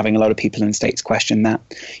after having a lot of people in the States question that.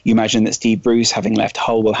 You imagine that Steve Bruce, having left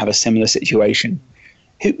Hull, will have a similar situation.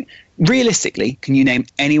 Realistically, can you name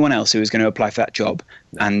anyone else who is going to apply for that job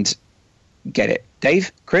and get it?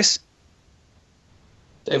 Dave? Chris?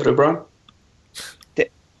 David O'Brien.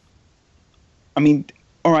 I mean,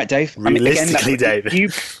 all right, Dave. Realistically, David.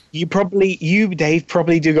 Dave,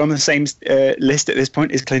 probably do go on the same list at this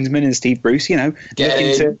point as Klinsmann and Steve Bruce. Get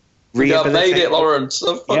in. I've made it, Lawrence.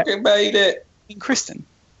 I've fucking made it. Kristen.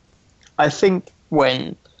 I think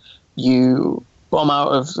when you bomb out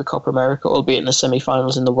of the Copa America, albeit in the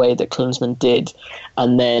semi-finals in the way that Klinsmann did,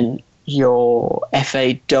 and then your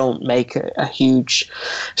FA don't make a huge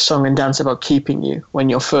song and dance about keeping you when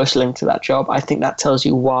you're first linked to that job, I think that tells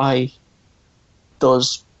you why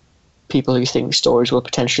those people who think stories were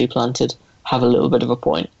potentially planted have a little bit of a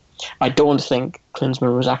point. I don't think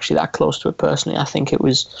Klinsmann was actually that close to it personally. I think it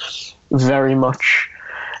was very much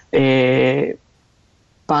a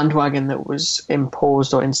bandwagon that was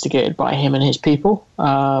imposed or instigated by him and his people.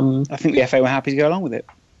 I think the FA were happy to go along with it.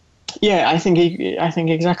 Yeah, I think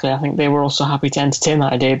exactly. I think they were also happy to entertain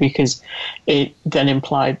that idea because it then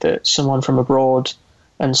implied that someone from abroad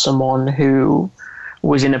and someone who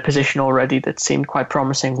was in a position already that seemed quite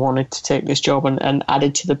promising wanted to take this job and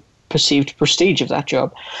added to the perceived prestige of that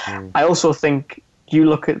job. I also think you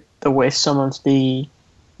look at the way some of the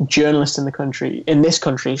journalists in this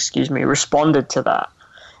country, responded to that,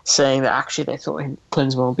 saying that actually they thought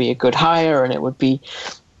Klinsmann would be a good hire and it would be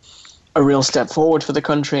a real step forward for the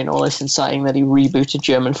country and all this, inciting that he rebooted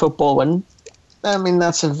German football. When, I mean,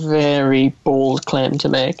 that's a very bold claim to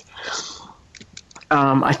make.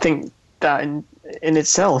 I think that in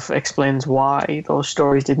itself explains why those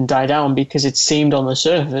stories didn't die down, because it seemed on the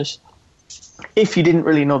surface, if you didn't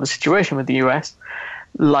really know the situation with the US,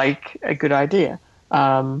 like a good idea.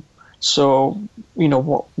 So,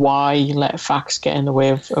 why let facts get in the way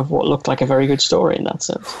of what looked like a very good story in that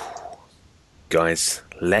sense? Guys,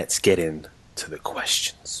 let's get into the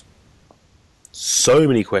questions. So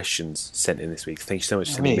many questions sent in this week. Thank you so much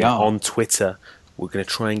for sending me on Twitter. We're going to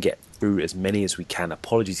try and get through as many as we can.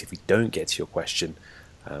 Apologies if we don't get to your question.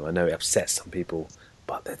 I know it upsets some people,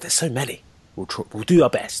 but there's so many. We'll do our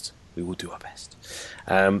best. We will do our best.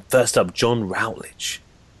 First up, John Routledge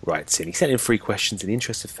writes in. He sent in 3 questions. In the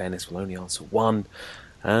interest of fairness, we'll only answer 1.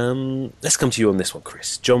 Let's come to you on this one,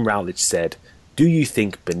 Chris. John Routledge said, do you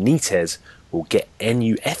think Benitez will get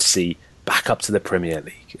NUFC back up to the Premier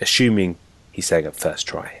League, assuming he's saying at first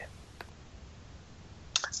try here?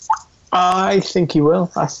 I think he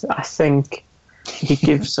will. I think he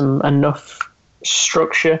gives them enough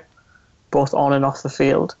structure, both on and off the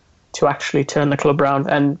field, to actually turn the club around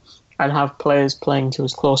and have players playing to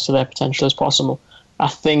as close to their potential as possible. I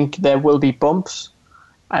think there will be bumps,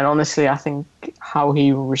 and honestly, I think how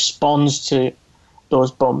he responds to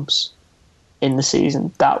those bumps in the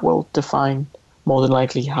season, that will define more than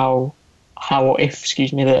likely how or if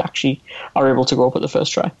they actually are able to go up at the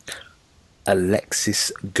first try.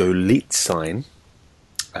 Alexis Golitsine,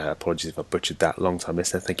 apologies if I butchered that, long-time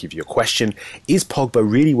listener, thank you for your question. Is Pogba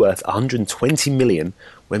really worth 120 million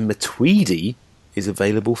when Matuidi is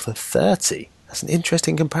available for 30? That's an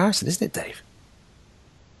interesting comparison, isn't it, Dave?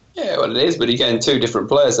 Yeah, well, it is, but you're getting 2 different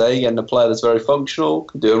players there. You're getting a player that's very functional,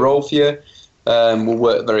 can do a role for you, will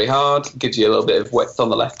work very hard, gives you a little bit of width on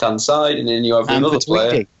the left-hand side, and then you have another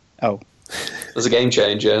player. There's a game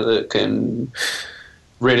changer that can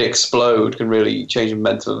really explode, can really change the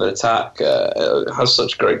momentum of an attack, has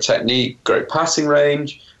such great technique, great passing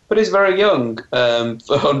range, but he's very young. For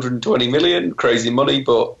 120 million, crazy money,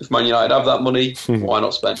 but if Man United have that money, why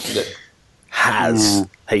not spend it?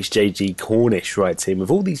 HJG Cornish writes in, with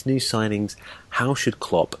all these new signings, how should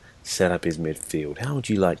Klopp set up his midfield? How would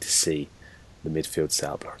you like to see the midfield set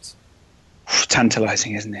up, Lawrence?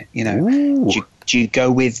 Tantalising, isn't it? Do you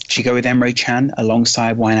go with Emre Can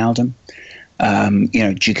alongside Wijnaldum? Do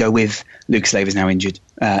you go with Lucas Leiva's now injured?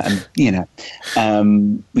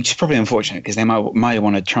 Which is probably unfortunate because they might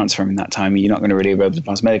want to transfer him in that time. And you're not going to really be able to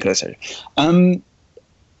pass medical surgery.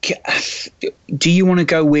 Do you want to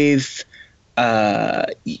go with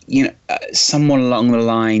someone along the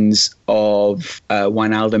lines of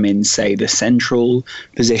Wijnaldum in, say, the central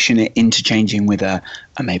position, interchanging with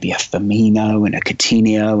maybe a Firmino and a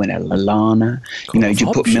Coutinho and a Lallana? Do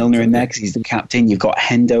you put Milner in there because he's the captain? You've got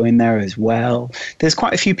Hendo in there as well. There's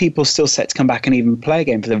quite a few people still set to come back and even play a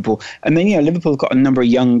game for Liverpool. And then, Liverpool have got a number of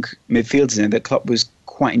young midfielders in there that Klopp was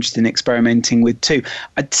quite interested in experimenting with too.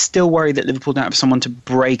 I'd still worry that Liverpool don't have someone to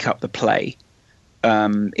break up the play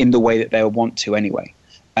in the way that they'll want to anyway.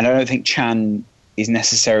 And I don't think Chan is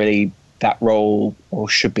necessarily that role or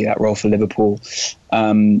should be that role for Liverpool.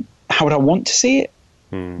 How would I want to see it?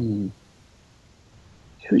 Who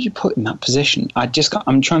would you put in that position? I'm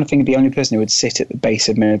trying to think of the only person who would sit at the base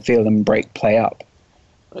of midfield and break play up.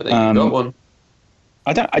 I think you've got one.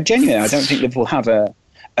 I don't think Liverpool have a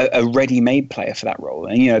ready-made player for that role.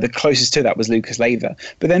 And, the closest to that was Lucas Leiva.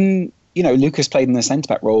 But then, Lucas played in the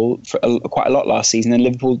centre-back role for quite a lot last season, and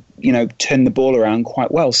Liverpool, turned the ball around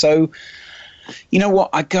quite well. So, you know what?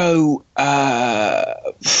 I go...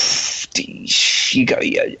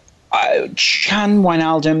 Chan,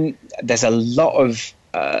 Wijnaldum. There's a lot of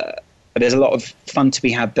There's a lot of fun to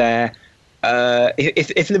be had there.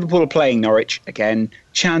 If Liverpool are playing Norwich again,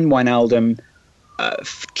 Chan, Wijnaldum,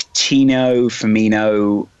 Coutinho,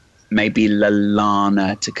 Firmino, maybe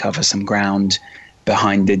Lallana to cover some ground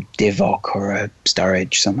behind a Divock or a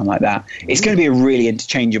Sturridge, something like that. It's going to be a really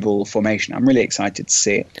interchangeable formation. I'm really excited to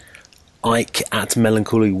see it. Ike at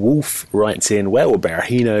Melancholy Wolf writes in, where will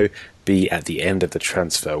Berahino be at the end of the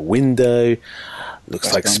transfer window?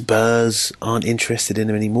 Looks like Spurs aren't interested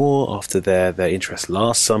in him anymore after their interest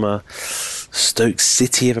last summer. Stoke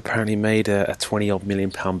City have apparently made a £20-odd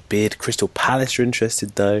million bid. Crystal Palace are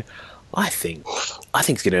interested, though. I think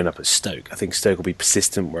it's going to end up at Stoke. I think Stoke will be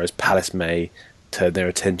persistent, whereas Palace may turn their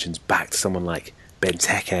attentions back to someone like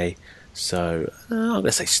Benteke. So I'm going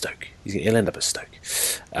to say Stoke. He'll end up at Stoke.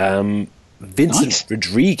 Vincent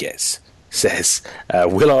Rodriguez says,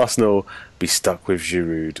 will Arsenal be stuck with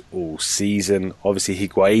Giroud all season? Obviously,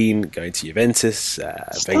 Higuain going to Juventus.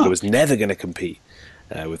 Wenger was never going to compete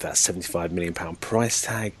with that £75 million price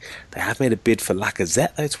tag. They have made a bid for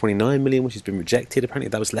Lacazette, though, £29 million, which has been rejected. Apparently,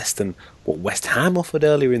 that was less than what West Ham offered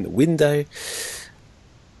earlier in the window.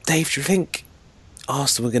 Dave, do you think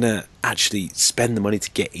Arsenal are going to actually spend the money to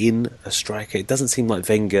get in a striker? It doesn't seem like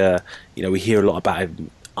Wenger, we hear a lot about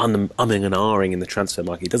him umming and ahhing in the transfer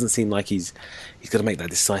market. It doesn't seem like he's going to make that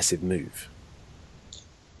decisive move.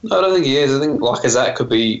 No, I don't think he is. I think Lacazette could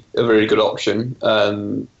be a very good option.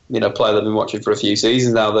 Player that I've been watching for a few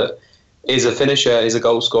seasons now that is a finisher, is a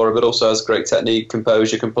goal scorer, but also has great technique,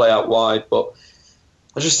 composure, can play out wide. But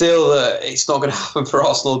I just feel that it's not going to happen for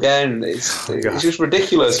Arsenal again. It's just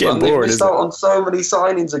ridiculous, man. They've missed out on so many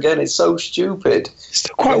signings again. It's so stupid.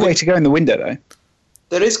 Still quite a way to go in the window, though.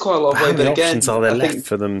 There is quite a lot of way, but again, options are there left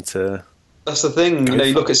for them to? That's the thing.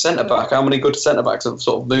 You look at centre back. How many good centre backs have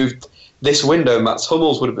sort of moved this window? Mats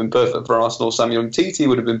Hummels would have been perfect for Arsenal. Samuel Umtiti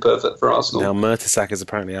would have been perfect for Arsenal. Now Mertesacker is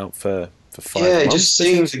apparently out for 5 months. Yeah, it just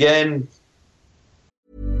seems again.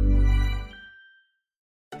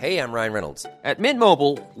 Hey, I'm Ryan Reynolds. At Mint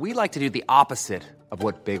Mobile, we like to do the opposite of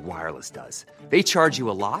what Big Wireless does. They charge you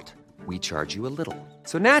a lot. We charge you a little.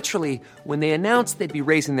 So naturally, when they announced they'd be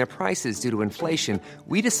raising their prices due to inflation,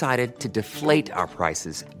 we decided to deflate our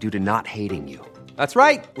prices due to not hating you. That's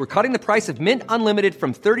right. We're cutting the price of Mint Unlimited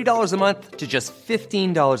from $30 a month to just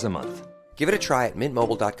 $15 a month. Give it a try at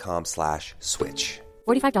mintmobile.com/switch.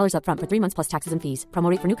 $45 up front for 3 months plus taxes and fees. Promo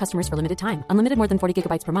rate for new customers for limited time. Unlimited more than 40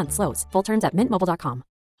 gigabytes per month. Slows full terms at mintmobile.com.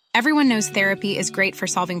 Everyone knows therapy is great for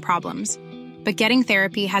solving problems. But getting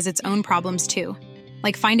therapy has its own problems too.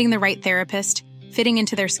 Like finding the right therapist, fitting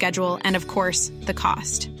into their schedule, and of course, the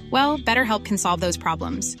cost. Well, BetterHelp can solve those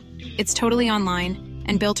problems. It's totally online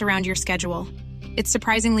and built around your schedule. It's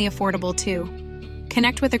surprisingly affordable too.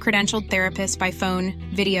 Connect with a credentialed therapist by phone,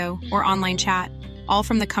 video, or online chat, all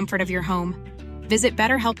from the comfort of your home. Visit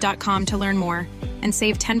BetterHelp.com to learn more and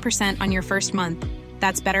save 10% on your first month.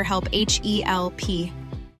 That's BetterHelp, H-E-L-P.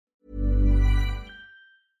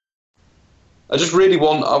 I just really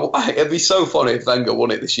it'd be so funny if Wenger won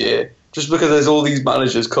it this year, just because there's all these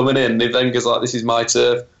managers coming in, and if Wenger's like, this is my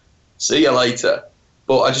turf, see you later.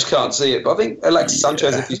 But I just can't see it. But I think Alexis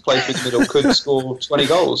Sanchez, if he's played through the middle, could score 20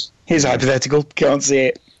 goals. Here's hypothetical, can't see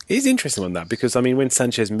it. It is interesting on that, because, when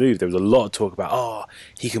Sanchez moved, there was a lot of talk about,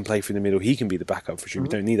 he can play through the middle, he can be the backup for sure, we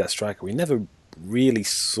don't need that striker. We never really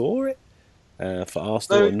saw it for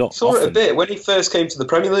Arsenal. No, saw it a bit. When he first came to the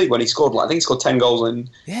Premier League, when he scored, I think he scored 10 goals in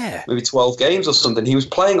maybe 12 games or something, he was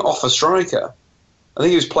playing off a striker. I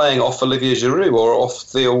think he was playing off Olivier Giroud, or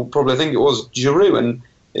off I think it was Giroud, and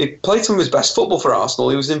he played some of his best football for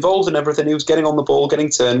Arsenal. He was involved in everything. He was getting on the ball,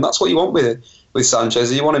 getting turned. That's what you want with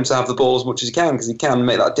Sanchez. You want him to have the ball as much as he can, because he can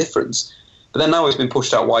make that difference. But then now he's been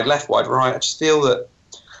pushed out wide left, wide right. I just feel that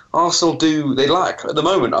Arsenal they lack, at the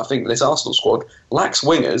moment, I think this Arsenal squad lacks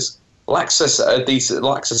wingers, lacks a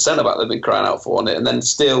centre-back they've been crying out for on it, and then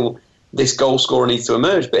still this goal scorer needs to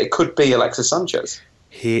emerge, but it could be Alexis Sanchez.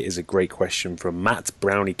 Here is a great question from Matt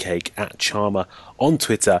Browniecake at Charmer on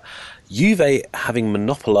Twitter. Juve having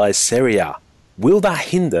monopolised Serie A, will that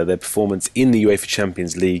hinder their performance in the UEFA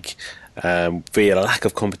Champions League via lack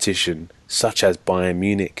of competition, such as Bayern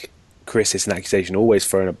Munich? Chris, it's an accusation always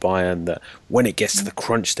thrown at Bayern that when it gets to the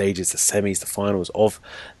crunch stages, the semis, the finals of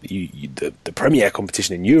the premier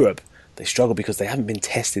competition in Europe, they struggle because they haven't been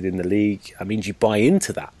tested in the league. Do you buy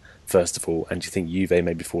into that, first of all, and do you think Juve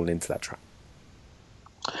may be falling into that trap?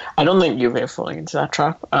 I don't think Juve are falling into that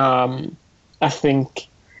trap. I think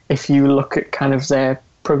if you look at kind of their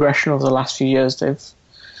progression over the last few years, they've,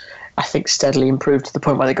 I think, steadily improved to the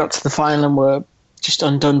point where they got to the final and were just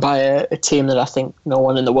undone by a team that I think no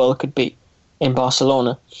one in the world could beat in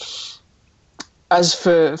Barcelona. As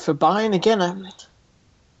for Bayern, again,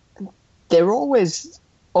 they're always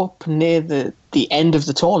up near the end of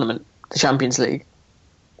the tournament, the Champions League.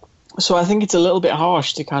 So I think it's a little bit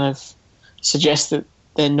harsh to kind of suggest that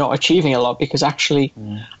they're not achieving a lot, because actually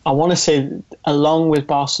I want to say, along with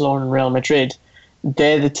Barcelona and Real Madrid,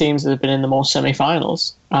 they're the teams that have been in the most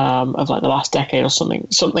semi-finals of like the last decade or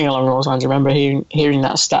something along those lines. I remember hearing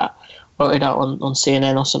that stat quoted out on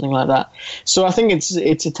CNN or something like that. So I think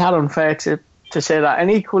it's a tad unfair to say that.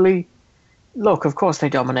 And equally, look, of course they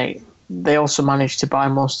dominate. They also manage to buy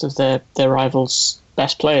most of their rivals'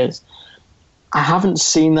 best players. I haven't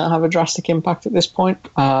seen that have a drastic impact at this point.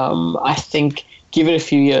 I think give it a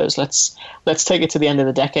few years. Let's take it to the end of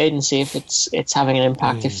the decade and see if it's having an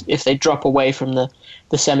impact. If they drop away from the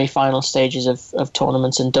semi-final stages of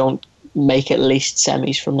tournaments and don't make at least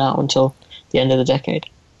semis from now until the end of the decade.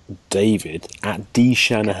 David at D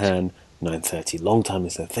Shanahan 930, long time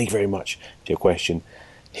listener. Thank you very much for your question.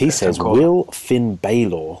 He says, will Finn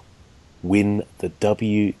Balor win the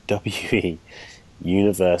WWE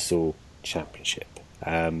Universal Championship?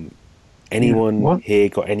 Anyone here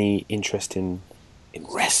got any interest in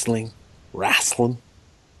wrestling?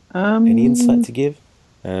 Any insight to give?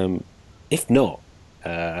 If not,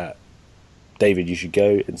 David, you should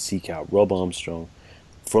go and seek out Rob Armstrong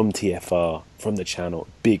from TFR, from the channel.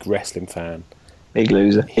 Big wrestling fan. Big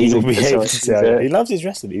loser. He loves his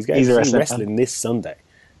wrestling. He's going to see wrestling this Sunday.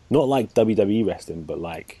 Not like WWE wrestling, but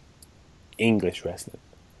like English wrestling.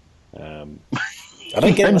 I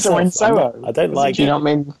don't get it myself. I don't like. Do you not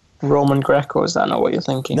mean Roman Greco? Is that not what you're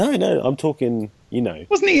thinking? No. I'm talking.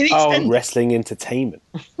 Wasn't he in EastEnders? Wrestling entertainment.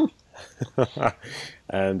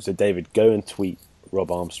 So David, go and tweet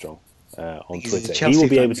Rob Armstrong on Twitter. He will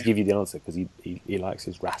be able to give you the answer because he likes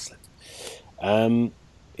his wrestling.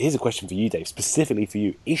 Here's a question for you, Dave, specifically for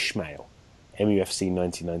you, Ishmael, MUFC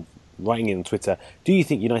 99, writing in on Twitter. Do you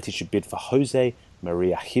think United should bid for Jose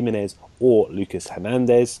Maria Jimenez or Lucas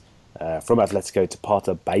Hernandez? From Atletico to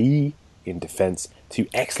Pata Bailly in defence, two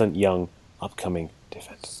excellent young upcoming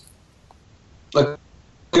defenders. I'd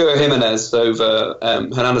go Jimenez over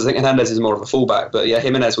Hernandez. I think Hernandez is more of a fullback, but yeah,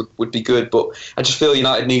 Jimenez would be good. But I just feel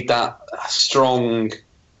United need that strong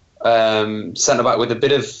centre-back with a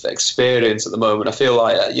bit of experience at the moment. I feel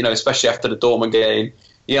like, especially after the Dortmund game,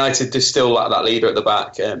 United just still lack that leader at the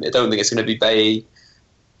back. I don't think it's going to be Bailly.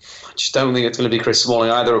 I just don't think it's going to be Chris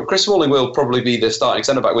Smalling either. Chris Smalling will probably be the starting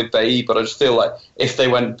centre-back with Bailly, but I just feel like if they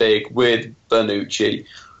went big with Bonucci,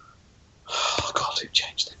 oh God, it would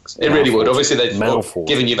change things. It really would. Obviously, they've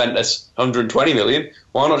given Juventus 120 million.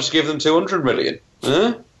 Why not just give them 200 million?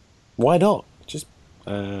 Huh? Why not? Just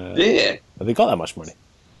have they got that much money?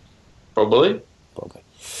 Probably. But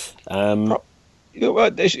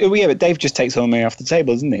Dave just takes all the money off the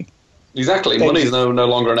table, doesn't he? Exactly. Money's no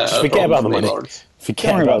longer an forget about the money. Don't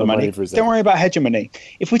worry about the money. Don't worry about hegemony.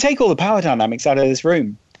 If we take all the power dynamics out of this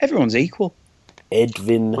room, everyone's equal.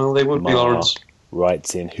 Edwin they would be, Lawrence.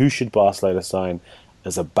 Writes in, who should Barcelona sign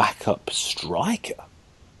as a backup striker?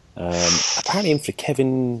 Apparently in for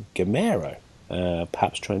Kevin Gamero.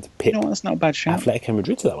 Perhaps trying to pick that's not a bad shout. Atletico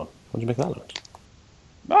Madrid to that one. What do you make of that, Lawrence?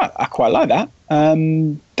 I quite like that.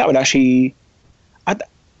 That would actually...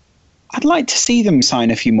 I'd like to see them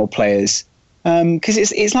sign a few more players because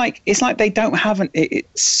it's like they don't have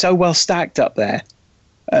it's so well stacked up there.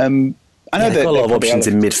 I know they've got a lot of options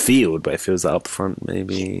in midfield, but it feels like up front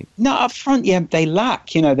maybe. No, up front, they lack.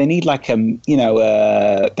 They need like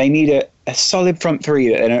they need a solid front three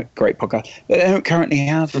that they don't. Great podcast that they don't currently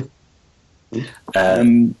have.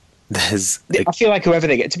 I feel like whoever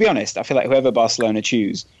they get, to be honest, I feel like whoever Barcelona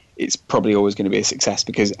choose, it's probably always going to be a success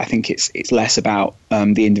because I think it's less about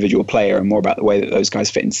the individual player and more about the way that those guys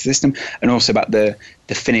fit into the system and also about the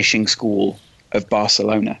finishing school of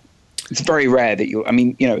Barcelona. It's very rare that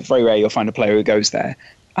it's very rare you'll find a player who goes there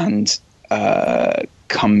and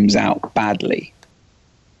comes out badly.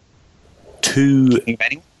 Do you think of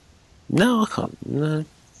anyone? No, I can't.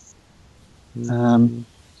 No.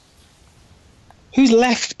 Who's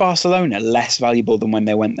left Barcelona less valuable than when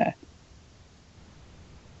they went there?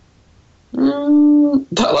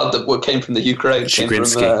 That lad that came from the Ukraine.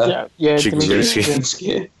 Chigrinsky.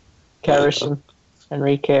 Chigrinsky. Karashin,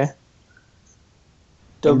 Enrique.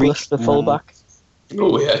 Douglas, the fullback.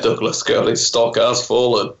 Oh yeah, Douglas. God, his stock has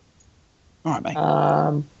fallen. All right, mate.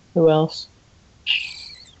 Who else?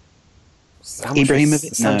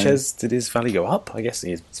 Ibrahimovic. Sanchez, did his value go up? I guess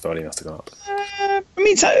his value must have gone up.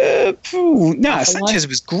 Sanchez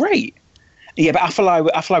was great. Yeah, but Afellay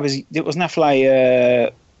wasn't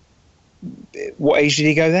Afellay. What age did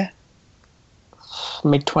he go there?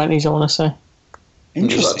 Mid-20s, I want to say. He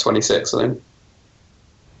was like 26, I think.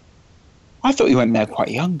 I thought he went there quite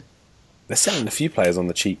young. They're selling a few players on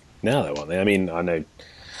the cheap now, though, aren't they? I mean, I know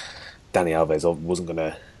Dani Alves wasn't going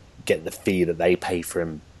to get the fee that they paid for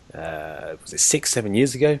him, was it 6-7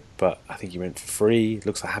 years ago? But I think he went for free. It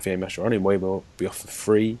looks like Javier Mascherano will be off for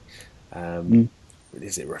free.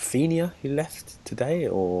 Is it Rafinha who left today,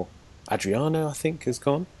 or Adriano, I think, has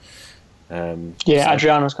gone?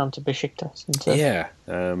 Adriano's gone to Besiktas. Yeah.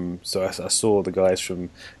 So I saw the guys from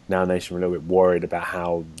Now Nation were a little bit worried about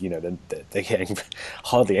how, they're getting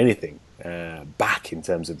hardly anything back in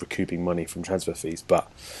terms of recouping money from transfer fees, but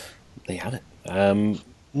they have it.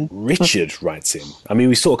 Richard writes in, I mean,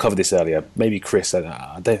 we sort of covered this earlier, maybe Chris,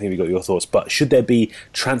 I don't think we got your thoughts, but should there be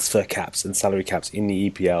transfer caps and salary caps in the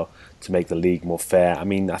EPL to make the league more fair? I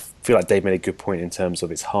mean, I feel like Dave made a good point in terms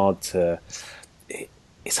of it's hard to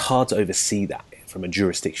oversee that from a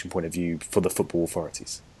jurisdiction point of view for the football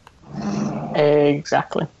authorities.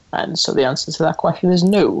 Exactly. And so the answer to that question is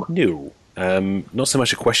no. No. Not so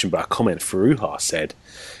much a question, but a comment. Faruha said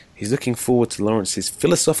he's looking forward to Lawrence's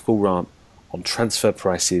philosophical rant on transfer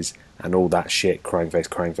prices and all that shit. Crying face,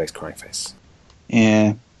 crying face, crying face.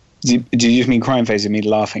 Yeah. Do you just mean crying face or mean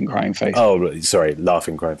laughing crying face? Oh, sorry,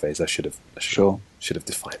 laughing crying face. I should have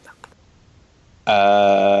defined that.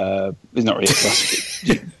 It's not really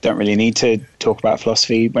philosophy. You don't really need to talk about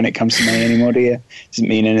philosophy when it comes to money anymore, do you? Doesn't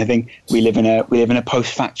mean anything. We live in a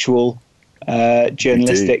post-factual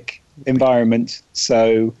journalistic environment.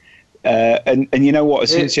 So, and you know what?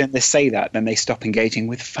 As soon as journalists say that, then they stop engaging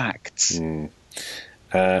with facts.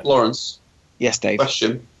 Lawrence. Yes, Dave.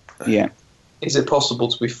 Question. Yeah. Is it possible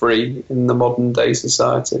to be free in the modern day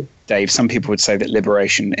society? Dave, some people would say that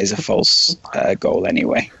liberation is a false goal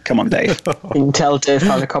anyway. Come on, Dave. You can tell Dave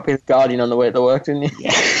found a copy of The Guardian on the way to work, didn't you?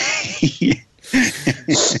 Yeah.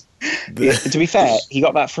 To be fair, he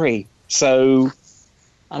got that free. So,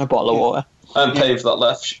 and a bottle of water. I'm paying for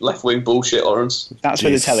that left wing bullshit, Lawrence. That's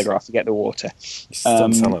for the Telegraph to get the water.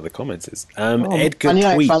 Doesn't sound like the commenters. Edgar and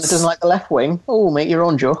tweets. Fan that doesn't like the left wing. Oh, make your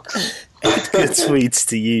own jokes. Edgar tweets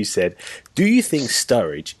to you said, do you think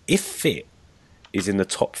Sturridge, if fit, is in the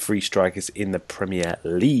top 3 strikers in the Premier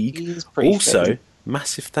League? Also, fit.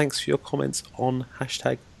 Massive thanks for your comments on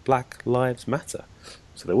hashtag Black Lives Matter.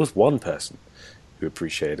 So there was one person who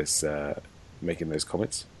appreciated us making those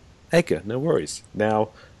comments. Edgar, no worries. Now,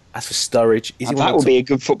 as for Sturridge, that will be a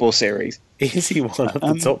good football series. Is he one of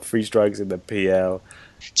the top 3 strikers in the PL?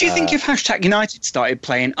 Do you think if hashtag United started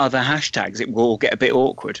playing other hashtags, it will get a bit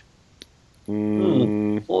awkward?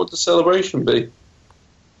 What would the celebration be?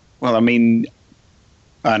 Well, I mean,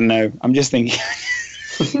 I don't know. I'm just thinking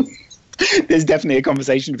there's definitely a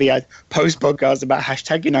conversation to be had post-podcast about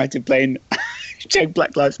hashtag United playing hashtag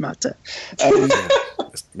Black Lives Matter.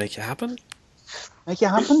 Let's make it happen. Make it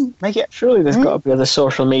happen. Make it. Surely there's got to be other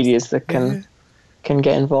social medias that can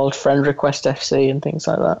get involved. Friend Request FC and things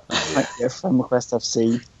like that. Yeah, Friend Request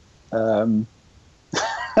FC. I don't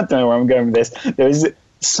know where I'm going with this. There is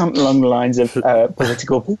something along the lines of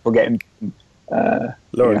political people getting.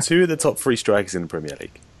 Lawrence, who are the top 3 strikers in the Premier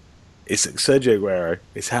League? It's Sergio Aguero,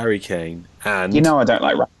 it's Harry Kane, and... You know I don't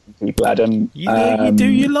like ranking people, Adam. You do,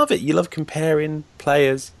 you love it. You love comparing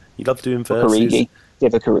players. You love doing verses.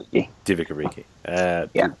 Divock Origi.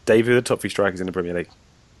 Dave, who are the top 3 strikers in the Premier League?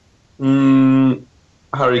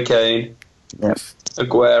 Harry Kane. Yep.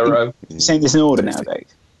 Aguero. Saying this in order now, Dave.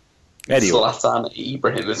 Anyway. Zlatan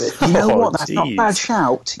Ibrahimovic. You know what? That's not a bad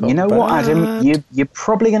shout. You know what, Adam? You're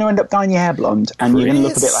probably going to end up dyeing your hair blonde, and you're going to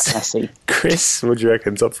look a bit like Messi. Chris, what do you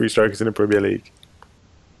reckon? Top 3 strikers in the Premier League?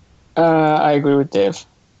 I agree with Dave.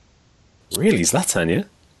 Really, Zlatan? Yeah,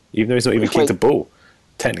 even though he's not even kicked a ball,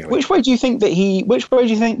 technically. Which way do you think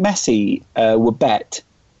Messi would bet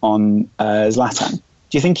on Zlatan?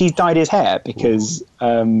 Do you think he's dyed his hair because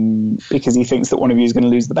he thinks that one of you is going to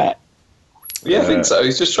lose the bet? Yeah, I think so.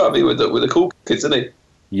 He's just trying to be with the cool kids, isn't he?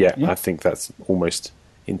 Yeah, I think that's almost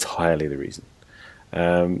entirely the reason.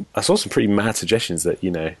 I saw some pretty mad suggestions that,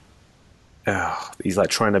 he's like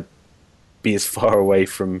trying to be as far away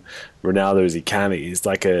from Ronaldo as he can. It's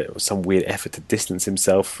like some weird effort to distance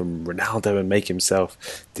himself from Ronaldo and make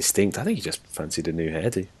himself distinct. I think he just fancied a new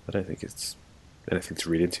hairdo. I don't think it's anything to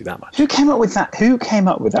read into that much. Who came up with that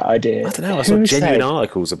idea? I don't know. I saw genuine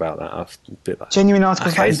articles about that. Genuine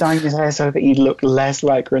articles about dyeing his hair so that he'd look less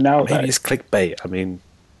like Ronaldo. Maybe it's clickbait. I mean,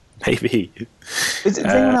 maybe. Does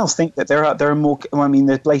anyone else think that there are more? Well, I mean,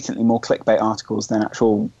 there's blatantly more clickbait articles than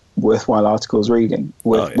actual worthwhile articles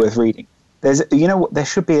worth reading. There's, there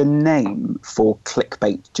should be a name for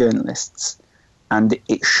clickbait journalists, and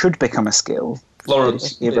it should become a skill.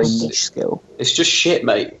 Lawrence, a very niche skill. It's just shit,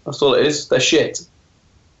 mate. That's all it is. They're shit.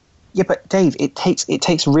 Yeah, but Dave, it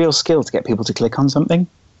takes real skill to get people to click on something.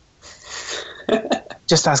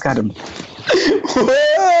 Just ask Adam.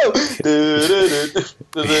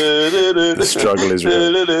 The struggle is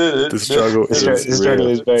real. The struggle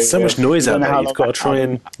is real. So much noise out there. You've got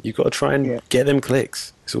to try and get them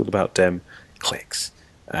clicks. It's all about them clicks.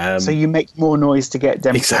 So you make more noise to get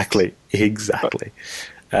them exactly.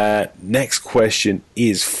 Next question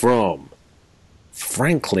is from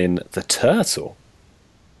Franklin the Turtle.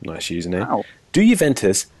 Nice username. Wow. Do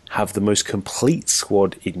Juventus have the most complete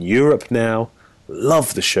squad in Europe now?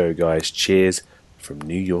 Love the show, guys. Cheers from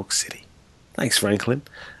New York City. Thanks, Franklin.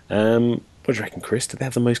 What do you reckon, Chris? Do they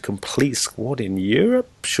have the most complete squad in Europe?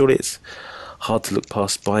 Surely it's hard to look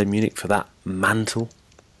past Bayern Munich for that mantle.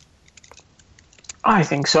 I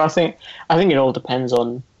think so. I think it all depends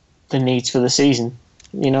on the needs for the season.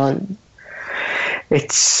 You know,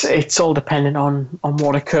 it's all dependent on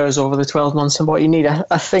what occurs over the 12 months and what you need.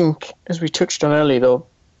 I think, as we touched on earlier, though,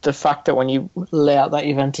 the fact that when you lay out that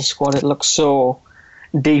Juventus squad, it looks so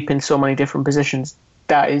deep in so many different positions,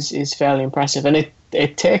 that is fairly impressive. And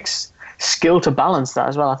it takes skill to balance that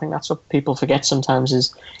as well. I think that's what people forget sometimes,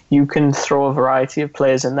 is you can throw a variety of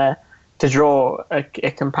players in there. To draw a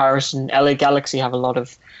comparison, LA Galaxy have a lot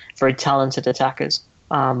of very talented attackers.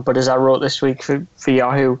 But as I wrote this week for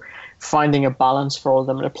Yahoo, finding a balance for all of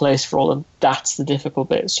them and a place for all of them, that's the difficult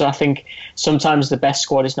bit. So I think sometimes the best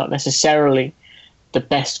squad is not necessarily the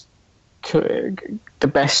best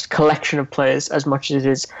collection of players as much as it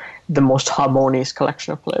is the most harmonious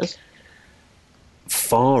collection of players.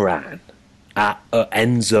 Farhan at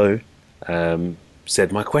Enzo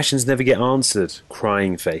said, my questions never get answered,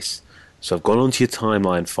 crying face. So I've gone onto your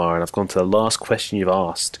timeline, Farhan, I've gone to the last question you've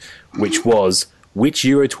asked, which was, which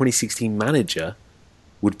Euro 2016 manager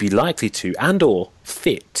would be likely to and or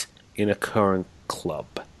fit in a current club?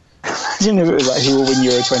 Imagine if it was like, who will win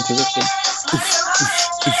Euro 2016?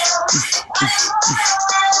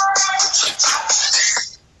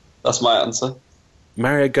 That's my answer.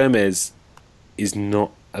 Mario Gomez is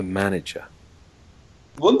not a manager.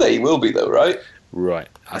 One day he will be, though, right? Right.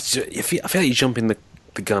 I feel like you're jumping the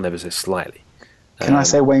gun ever so slightly. Can I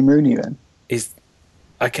say Wayne Rooney then?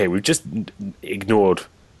 Okay, we've just ignored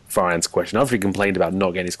Farhan's question. After he complained about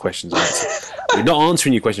not getting his questions answered. We're not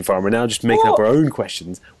answering your question, Farhan. We're now just making up our own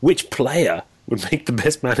questions. Which player would make the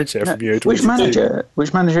best manager from Euro 2016?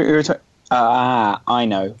 Which manager Euro 2016? I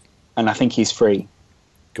know. And I think he's free.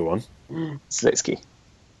 Go on. Slitsky.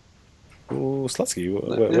 Oh, Slutsky.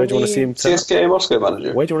 Where do you want to see him? CSKA Moscow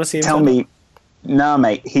manager. Where do you want to see him? Tell me. No,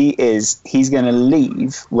 mate. He's going to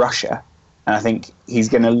leave Russia. And I think he's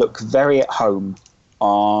going to look very at home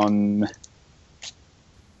on...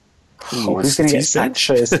 who's going to get sacked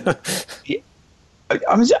first? You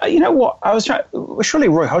know what? I was trying. Surely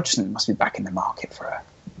Roy Hodgson must be back in the market for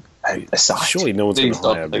a side. Surely no one's going to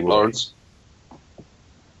hire Big Lawrence.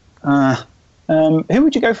 Who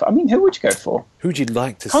would you go for? I mean, who would you go for? Who would you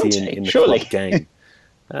like to see in the club game?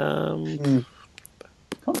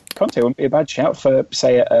 Conte wouldn't be a bad shout for,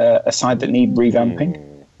 say, a side that need revamping.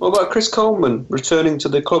 What about Chris Coleman returning to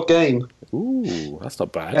the club game? Ooh, that's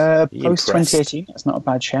not bad. Post 2018, that's not a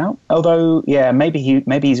bad shout. Although, yeah, maybe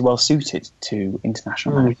he's well suited to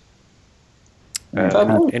international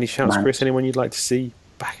management. Any shouts, Chris? Anyone you'd like to see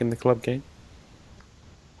back in the club game?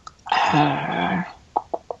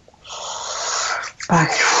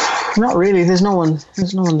 Not really. There's no one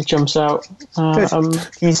that jumps out. Can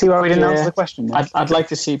you see why we didn't answer the question? I'd like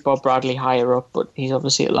to see Bob Bradley higher up, but he's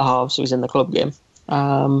obviously at Le Havre, so he's in the club game.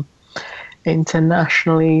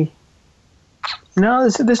 Internationally, no,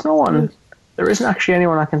 there's no one. There isn't actually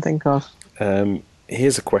anyone I can think of.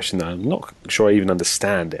 Here's a question that I'm not sure I even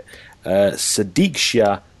understand it. Sadiq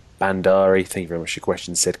Shah Bandari, thank you very much for your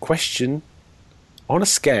question, said, question, on a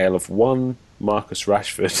scale of 1 Marcus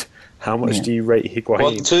Rashford, how much do you rate Higuain?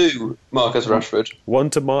 1 to Marcus Rashford. 1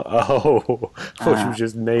 to I thought she was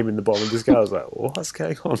just naming the bottom of the scale. I was like, what's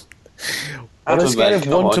going on? On a scale of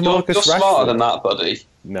 1 to Marcus Rashford. You're smarter than that, buddy.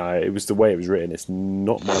 No, it was the way it was written. It's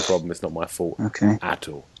not my problem. It's not my fault at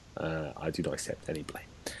all. I do not accept any blame.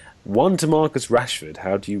 1 to Marcus Rashford.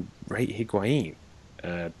 How do you rate Higuain?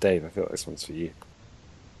 Dave, I feel like this one's for you.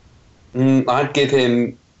 I'd give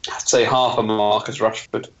him, I'd say, half a Marcus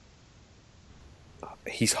Rashford.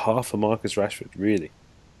 He's half a Marcus Rashford, really?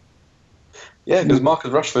 Yeah, because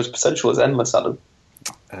Marcus Rashford's potential is endless, Adam.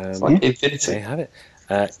 It's like infinity. There you have it.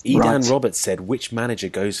 Edan Roberts said, which manager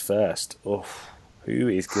goes first? Oh, who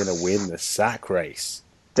is going to win the sack race?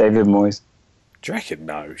 David Moyes. Do you reckon?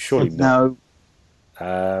 No, surely not.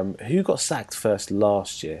 No. Who got sacked first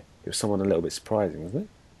last year? It was someone a little bit surprising, wasn't it?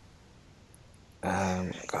 God, I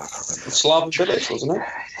can't remember. Slaven Bilic, wasn't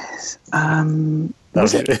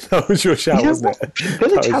it? That was your shout, wasn't it?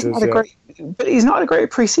 Bilic hasn't had a great... But he's not had a great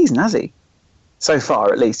pre-season, has he? So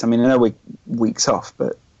far, at least. I mean, I know we're weeks off,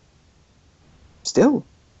 but still.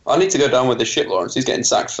 I need to go down with the ship, Lawrence. He's getting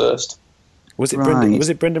sacked first. Was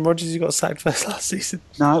it Brendan Rodgers who got sacked first last season?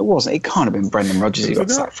 No, it wasn't. It can't have been Brendan Rodgers who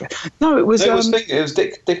got sacked first. No, it was. No, it was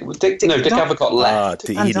Dick Advocaat left.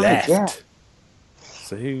 He left. Yeah.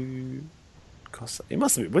 So who? It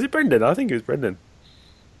must have been. Was it Brendan? I think it was Brendan.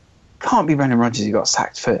 Can't be Brendan Rodgers who got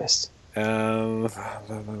sacked first. I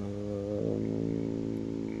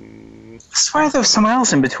swear there was someone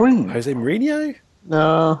else in between. Jose Mourinho?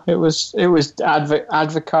 No, it was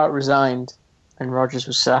Advocaat resigned and Rodgers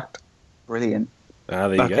was sacked. Brilliant.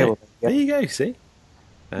 There you go. Well, there you go. See,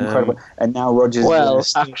 incredible. And now Rodgers. Well,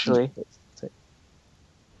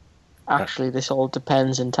 actually, this all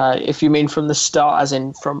depends entirely. If you mean from the start, as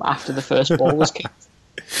in from after the first ball was kicked,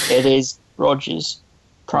 it is Rodgers.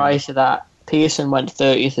 Prior to that, Pearson went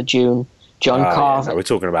 30th of June. John Carver. Yeah, we're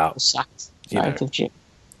talking about was sacked 9th of June.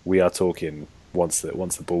 We are talking once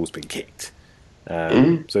the ball's been kicked.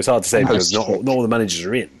 So it's hard to say because not all the managers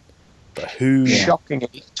are in. But who?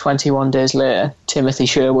 Shockingly, 21 days later, Timothy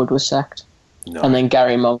Sherwood was sacked. No. And then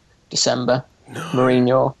Gary Monk, December. No.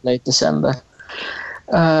 Mourinho, late December.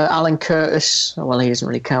 Alan Curtis, well, he doesn't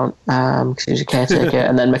really count because he was a caretaker.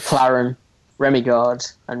 And then McLaren, Remy Gard,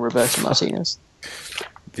 and Roberto Martinez.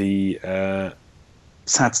 The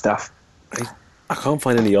sad stuff. I can't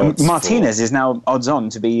find any odds. Martinez is now odds on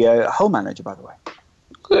to be Hull manager, by the way.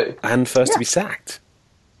 Good. And first to be sacked.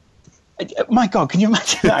 My God, can you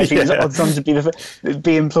imagine that? I think it's odds on to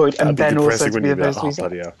be employed and then also to be the first to be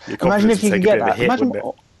sacked. Imagine if you could get that.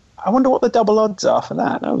 I wonder what the double odds are for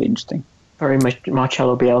that. That would be interesting. Very much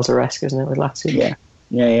Marcelo Bielsa-esque, isn't it, with Lazio?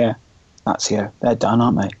 Yeah. Lazio, they're done,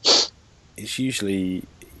 aren't they? It's usually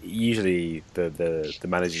the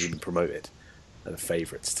managers who've been promoted are the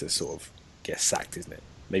favourites to sort of get sacked, isn't it?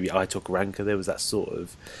 Maybe Aitor Karanka, there was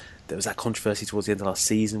that controversy towards the end of last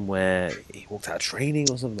season where he walked out of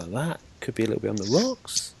training or something like that. Could be a little bit on the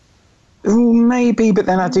rocks. Ooh, maybe, but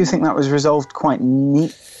then I do think that was resolved quite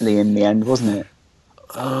neatly in the end, wasn't it?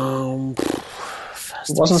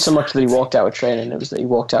 It wasn't so much that he walked out of training, it was that he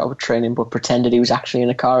walked out of training but pretended he was actually in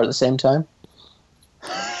a car at the same time.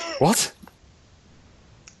 What?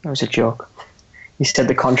 That was a joke. He said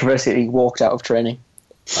the controversy that he walked out of training.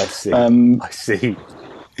 I see.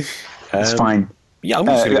 It's fine. Yeah, I'm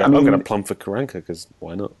going to plumb for Karanka because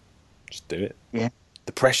why not? Just do it. Yeah.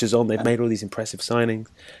 The pressure's on. They've made all these impressive signings.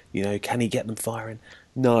 Can he get them firing?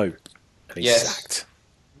 No. And he's sacked.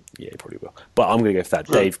 Yeah, he probably will. But I'm going to go for that.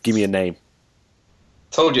 Dave, give me a name.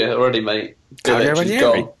 Told you already, mate. Bilic is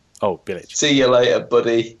gone. Oh, Bilic. See you later,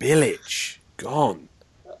 buddy. Bilic. Gone.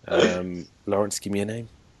 Lawrence, give me a name.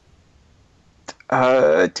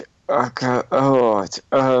 Mourinho.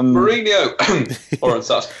 Lawrence,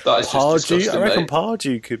 that is just disgusting, I reckon mate.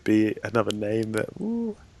 Pardew could be another name that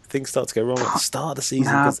things start to go wrong at the start of the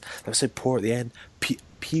season because they were so poor at the end.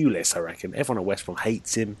 Pulis, I reckon. Everyone at West Brom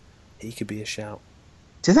hates him. He could be a shout.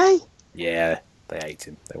 Do they? Yeah, they hate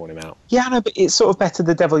him. They want him out. Yeah, no, but it's sort of better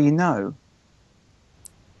the devil you know.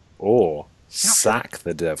 Or sack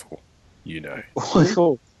the devil you know.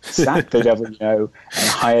 Sack the devil you know and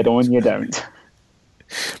hire the one you don't.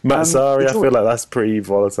 Matt Sarri, I feel like that's pretty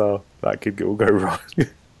volatile. That could all go wrong.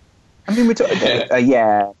 I mean, we're talking.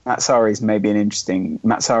 Matt Sarri is maybe an interesting.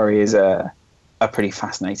 Matt Sarri is a pretty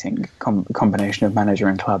fascinating combination of manager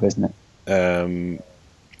and club, isn't it? But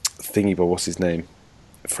what's his name?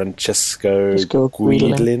 Francesco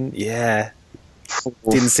Guidolin. Yeah,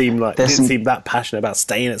 didn't seem that passionate about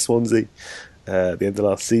staying at Swansea at the end of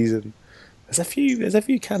last season. There's a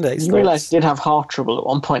few candidates. You realise he did have heart trouble at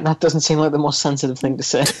one point. That doesn't seem like the most sensitive thing to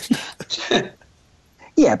say.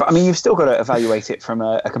 Yeah, but I mean, you've still got to evaluate it from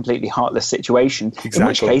a completely heartless situation. Exactly. In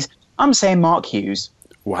which case, I'm saying Mark Hughes.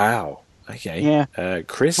 Wow. Okay. Yeah.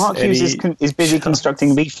 Chris. Mark Hughes is busy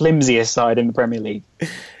constructing the flimsiest side in the Premier League.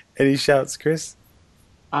 Any shouts, Chris?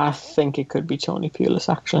 I think it could be Tony Pulis,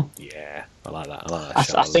 actually. Yeah, I like that.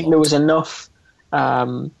 I think there was enough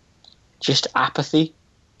just apathy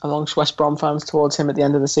amongst West Brom fans towards him at the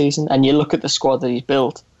end of the season. And you look at the squad that he's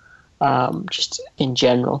built, just in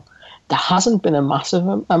general. There hasn't been a massive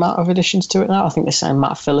amount of additions to it now. I think they signed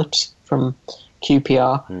Matt Phillips from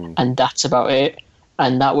QPR, and that's about it.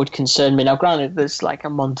 And that would concern me. Now, granted, there's like a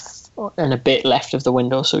month and a bit left of the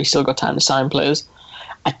window, so he's still got time to sign players.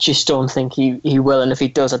 I just don't think he will. And if he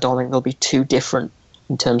does, I don't think they'll be too different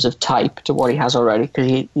in terms of type to what he has already, because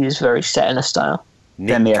he is very set in a style.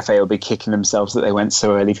 Then the FA will be kicking themselves that they went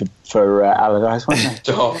so early for Allardyce, won't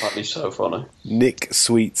they? Oh, that'd be so funny. Nick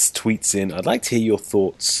Sweets tweets in, I'd like to hear your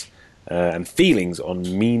thoughts and feelings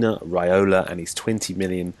on Mina Raiola and his £20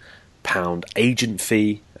 million agent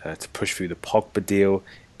fee. to push through the Pogba deal.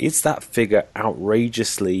 Is that figure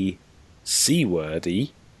outrageously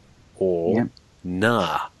C-wordy or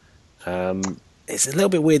nah? It's a little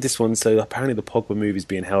bit weird, this one. So apparently the Pogba move is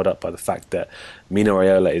being held up by the fact that Mino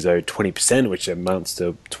Raiola is owed 20%, which amounts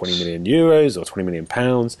to 20 million euros or 20 million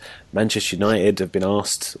pounds. Manchester United have been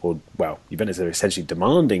asked, Juventus are essentially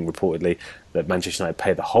demanding, reportedly, that Manchester United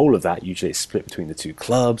pay the whole of that. Usually it's split between the two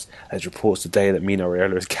clubs. There's reports today that Mino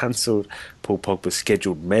Raiola has cancelled Paul Pogba's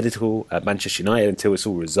scheduled medical at Manchester United until it's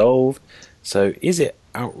all resolved. So is it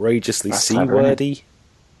outrageously C-wordy,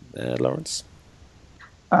 Lawrence?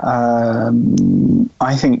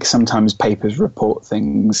 I think sometimes papers report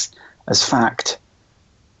things as fact,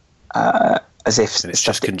 as if and it's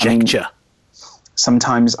just conjecture.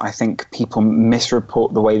 Sometimes I think people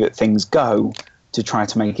misreport the way that things go to try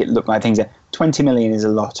to make it look like things. 20 million is a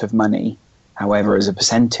lot of money. However, as a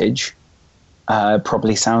percentage,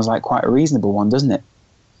 probably sounds like quite a reasonable one, doesn't it?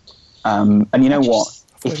 And you know what?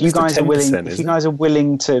 If you guys are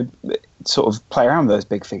willing to sort of play around with those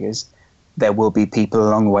big figures, there will be people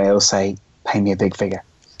along the way who'll say, pay me a big figure.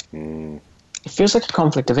 It feels like a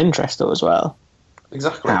conflict of interest, though, as well.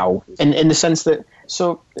 Exactly. How? In the sense that...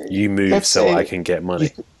 so you move so I can get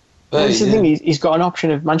money. This is the thing. He's got an option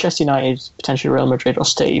of Manchester United, potentially Real Madrid, or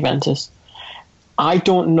stay Juventus. I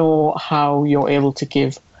don't know how you're able to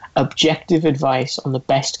give objective advice on the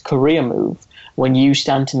best career move when you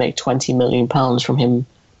stand to make £20 million from him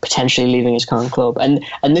potentially leaving his current club. And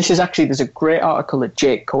this is actually, there's a great article that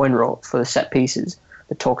Jake Cohen wrote for the Set Pieces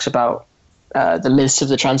that talks about the myths of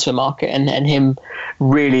the transfer market and him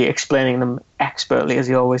really explaining them expertly, as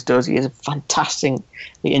he always does. He is a fantastically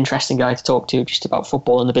interesting guy to talk to just about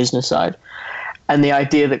football and the business side. And the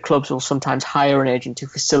idea that clubs will sometimes hire an agent to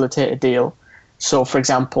facilitate a deal. So, for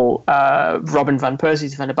example, Robin van Persie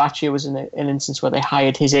to Fenerbahce was an instance where they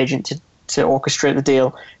hired his agent to orchestrate the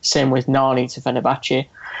deal. Same with Nani to Fenerbahce.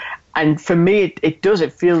 And for me, it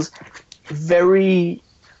feels very,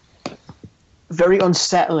 very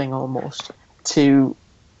unsettling almost to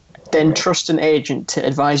then trust an agent to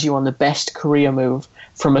advise you on the best career move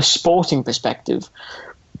from a sporting perspective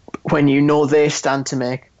when you know they stand to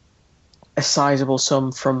make a sizable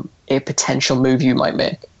sum from a potential move you might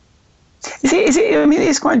make. Is it? I mean,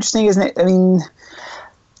 it's quite interesting, isn't it? I mean,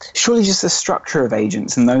 surely just the structure of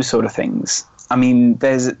agents and those sort of things. I mean,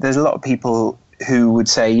 there's a lot of people who would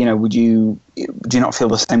say, do you not feel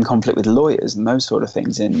the same conflict with lawyers and those sort of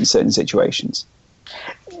things in certain situations?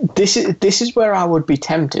 This is where I would be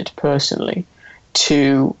tempted personally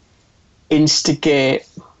to instigate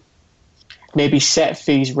maybe set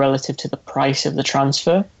fees relative to the price of the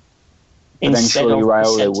transfer. But then surely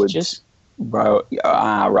Raiola would.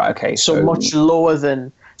 Right, okay. So much lower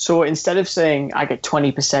than. So instead of saying I get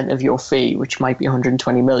 20% of your fee, which might be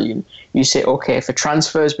 120 million, you say, okay, for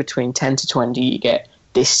transfers between 10 to 20, you get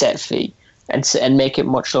this set fee, and make it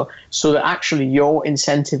much lower. So that actually your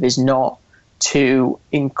incentive is not to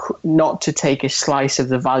take a slice of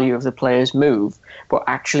the value of the player's move, but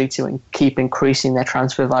actually to keep increasing their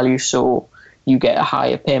transfer value, so you get a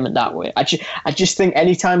higher payment that way. I just think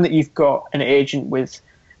anytime that you've got an agent with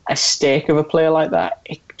a stake of a player like that,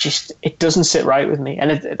 it doesn't sit right with me.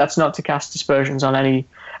 And that's not to cast aspersions on any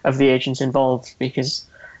of the agents involved, because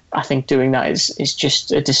I think doing that is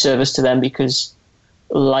just a disservice to them, because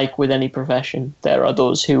like with any profession, there are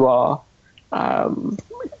those who are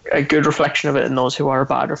a good reflection of it and those who are a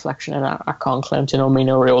bad reflection, and I can't claim to know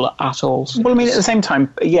Mino Raiola at all. Well, I mean, at the same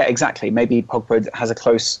time, yeah, exactly. Maybe Pogba has a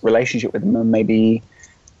close relationship with them, and maybe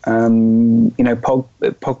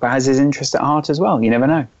Pogba has his interest at heart as well. You never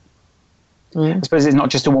know. I suppose it's not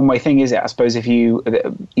just a one-way thing, is it? I suppose if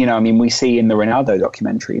we see in the Ronaldo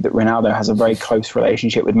documentary that Ronaldo has a very close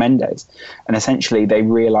relationship with Mendes, and essentially they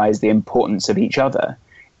realise the importance of each other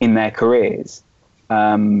in their careers.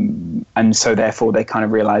 And so therefore they kind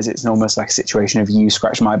of realise it's almost like a situation of you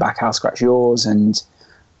scratch my back, I'll scratch yours. And,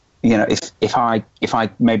 if I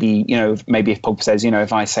maybe if Pogba says,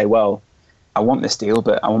 if I say, well, I want this deal,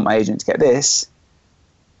 but I want my agent to get this,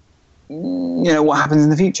 what happens in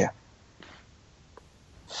the future?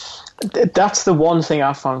 That's the one thing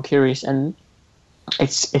I found curious, and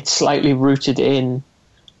it's slightly rooted in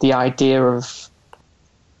the idea of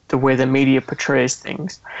the way the media portrays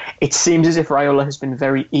things. It seems as if Raiola has been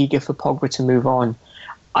very eager for Pogba to move on.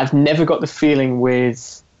 I've never got the feeling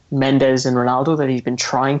with Mendes and Ronaldo that he's been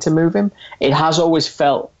trying to move him. It has always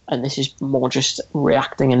felt, and this is more just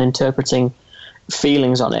reacting and interpreting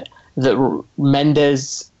feelings on it, that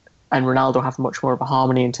Mendes and Ronaldo have much more of a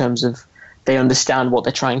harmony in terms of they understand what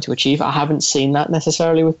they're trying to achieve. I haven't seen that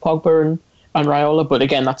necessarily with Pogba and Raiola, but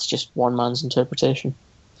again, that's just one man's interpretation.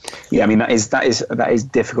 Yeah, I mean that is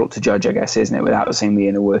difficult to judge, I guess, isn't it, without seeing the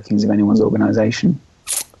inner workings of anyone's organisation.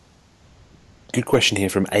 Good question here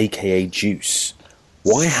from AKA Juice.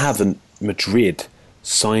 Why haven't Madrid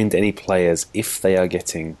signed any players if they are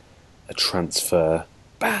getting a transfer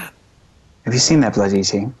ban? Have you seen their bloody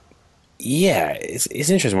team? Yeah, it's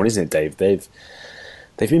an interesting one, isn't it, Dave? They've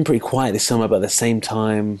been pretty quiet this summer, but at the same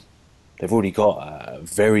time, they've already got a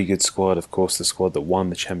very good squad. Of course, the squad that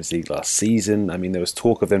won the Champions League last season. I mean, there was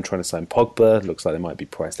talk of them trying to sign Pogba. Looks like they might be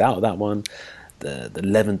priced out of that one. The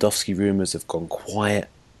Lewandowski rumours have gone quiet.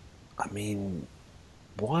 I mean,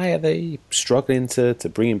 why are they struggling to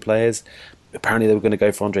bring in players? Apparently they were going to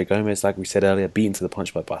go for Andre Gomez, like we said earlier, beaten to the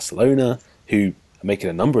punch by Barcelona, who are making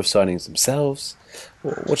a number of signings themselves.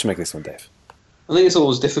 What do you make of this one, Dave? I think it's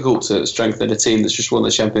always difficult to strengthen a team that's just won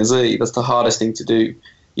the Champions League. That's the hardest thing to do.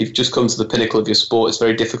 You've just come to the pinnacle of your sport. It's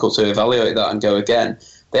very difficult to evaluate that and go again.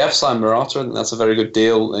 They have signed Morata. I think that's a very good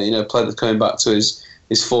deal. A player that's coming back to his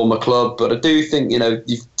former club. But I do think,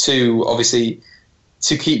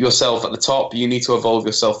 to keep yourself at the top, you need to evolve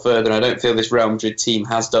yourself further. And I don't feel this Real Madrid team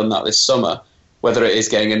has done that this summer, whether it is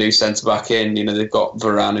getting a new centre-back in. They've got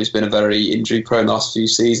Varane, who's been a very injury-prone last few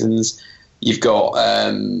seasons. You've got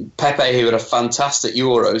Pepe, who had a fantastic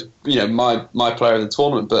Euros, my player of the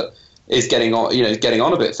tournament, but is getting on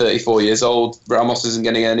a bit, 34 years old. Ramos isn't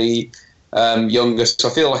getting any younger. So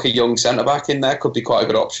I feel like a young centre-back in there could be quite a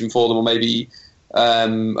good option for them, or maybe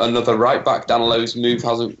another right-back. Danilo's move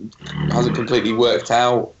hasn't completely worked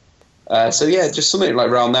out. Just something like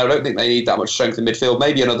around there. I don't think they need that much strength in midfield.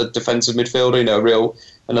 Maybe another defensive midfielder,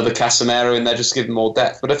 another Casemiro in there, just to give them more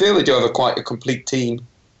depth. But I feel they do have quite a complete team.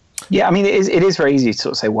 Yeah, I mean, it is very easy to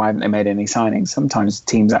sort of say, why haven't they made any signings? Sometimes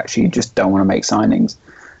teams actually just don't want to make signings.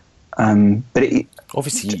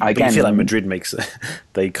 Obviously, I feel like Madrid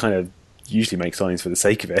they kind of usually make signings for the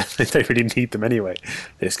sake of it. They don't really need them anyway.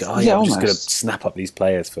 They just go, I'm just going to snap up these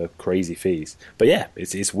players for crazy fees. But yeah,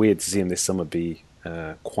 it's weird to see them this summer be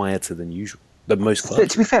quieter than usual. The most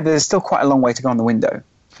clubs. To be fair, there's still quite a long way to go on the window.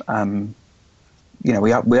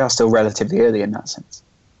 We are still relatively early in that sense.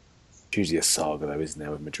 It's usually a saga, though, isn't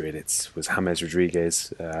there, with Madrid? It was James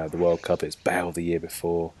Rodriguez, the World Cup. It's Bale the year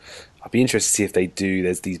before. I'd be interested to see if they do.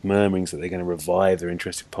 There's these murmurings that they're going to revive their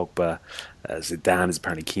interest in Pogba. Zidane is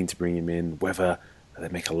apparently keen to bring him in. Whether they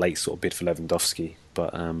make a late sort of bid for Lewandowski.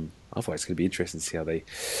 But otherwise, it's going to be interesting to see how they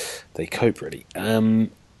cope, really.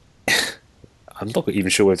 I'm not even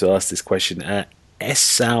sure where to ask this question.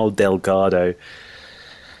 Esau Delgado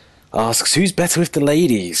asks, who's better with the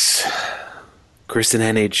ladies? Kristen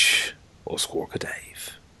Hennig or Squawker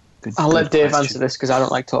Dave? I'll let Dave answer this because I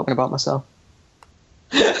don't like talking about myself.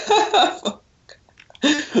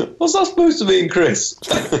 What's that supposed to mean, Chris?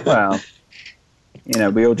 Well,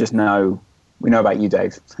 we all just know. We know about you,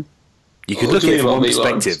 Dave. You could look at it from one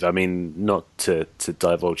perspective. I mean, not to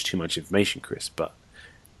divulge too much information, Chris, but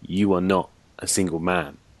you are not a single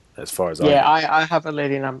man, as far as I know. Yeah, I have a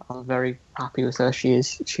lady, and I'm very happy with her. She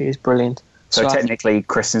is brilliant. So technically,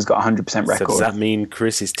 Kristen's got 100% record. So does that mean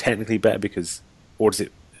Chris is technically better or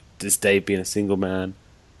does Dave being a single man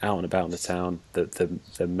out and about in the town,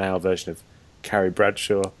 the male version of Carrie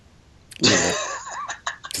Bradshaw?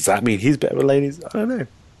 Does that mean he's better with ladies? I don't know.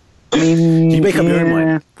 I mean, you make up your own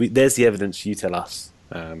mind. There's the evidence. You tell us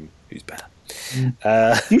who's better.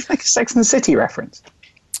 You make a Sex and the City reference?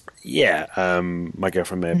 Yeah, my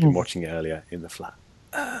girlfriend may have been watching it earlier in the flat.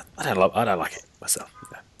 I don't like it myself.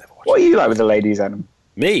 What are you like with the ladies, Adam?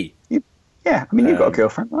 Me? You've got a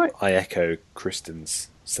girlfriend, right? I echo Kristen's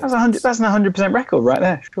That's an 100% record right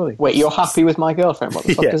there, surely. Wait, you're happy with my girlfriend? What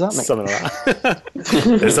the fuck does that mean? Something like that.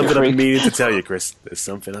 There's something I've been meaning to tell you, Chris. There's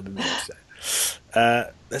something I've been meaning to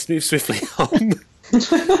say. Let's move swiftly on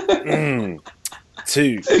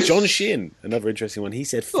to John Shin, another interesting one. He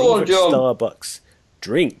said, favourite Starbucks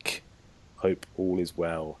drink. Hope all is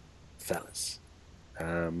well, fellas.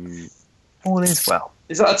 All is well.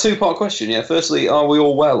 Is that a two-part question? Yeah. Firstly, are we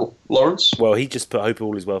all well, Lawrence? Well, he just put "Hope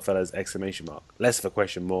all is well, fellas!" ! Less of a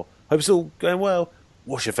question, more. Hope it's all going well.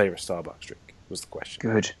 What's your favourite Starbucks drink? Was the question.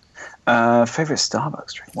 Good. Favourite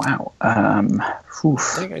Starbucks drink? Wow. I don't go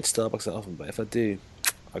to Starbucks that often, but if I do,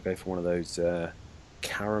 I go for one of those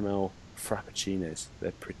caramel frappuccinos.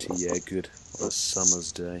 They're pretty good on a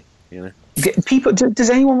summer's day. Does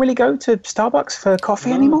anyone really go to Starbucks for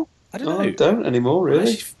coffee anymore? I don't know. I don't anymore,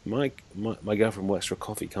 really. Actually, my girlfriend works for a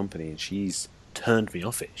coffee company, and she's turned me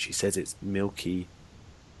off it. She says it's milky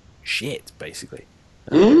shit, basically,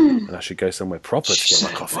 and I should go somewhere proper to get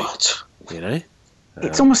my coffee. What?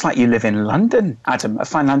 It's almost like you live in London, Adam, a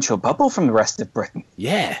financial bubble from the rest of Britain.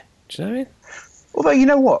 Yeah, do you know what I mean? Although, you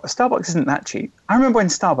know what? Starbucks isn't that cheap. I remember when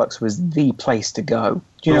Starbucks was the place to go.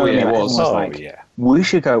 Do you know what I mean? It was. We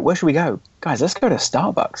should go. Where should we go? Guys, let's go to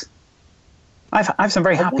Starbucks. I have some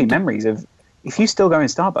very happy memories of, if you still go in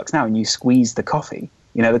Starbucks now and you squeeze the coffee,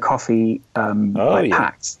 the coffee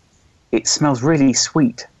packs, it smells really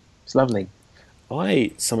sweet. It's lovely.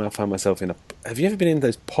 I somehow found myself in have you ever been in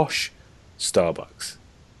those posh Starbucks?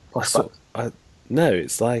 No,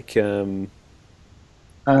 it's like...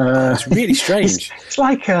 it's really strange. It's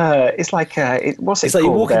like what's it it's like called?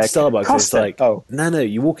 You walk into Starbucks Costa. and it's like no,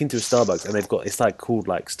 you walk into a Starbucks and they've got called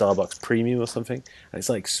like Starbucks Premium or something, and it's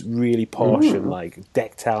like really posh and like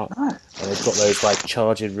decked out, and they've got those like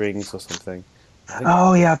charging rings or something.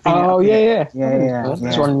 Yeah.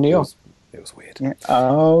 There's one in New York. It was weird. Yeah.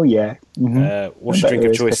 Oh yeah. Mm-hmm. What's your drink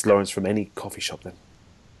of choice, Lawrence, from any coffee shop then?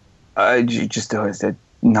 Just a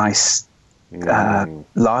nice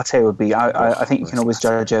latte would be. I think you can always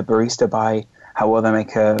judge a barista by how well they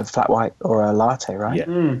make a flat white or a latte, right? Yeah,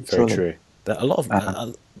 very true. A lot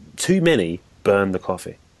of too many burn the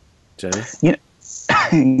coffee. Jamie?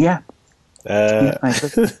 Yeah.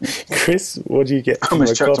 Chris, what do you get from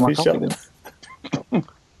a coffee shop?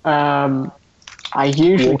 I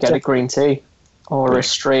usually get a green tea or a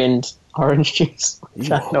strained orange juice,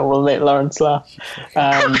 which I know will make Lawrence laugh.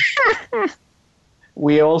 I'll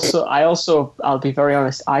be very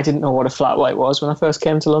honest, I didn't know what a flat white was when I first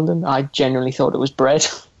came to London. I genuinely thought it was bread.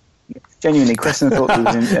 Genuinely, Kristen thought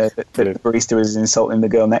that the barista was insulting the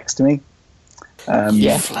girl next to me.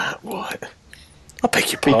 Flat white. I'll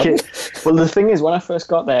beg your pardon. Well, the thing is, when I first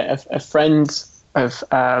got there, a friend of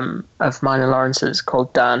mine and Lawrence's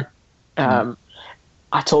called Dan,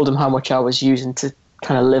 I told him how much I was using to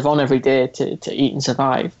kind of live on every day to eat and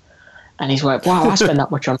survive. And he's like, wow, I spend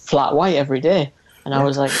that much on flat white every day. And I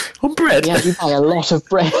was like, on bread? Yeah, you buy a lot of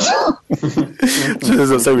bread. It's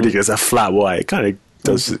not so ridiculous. A flat white. It kind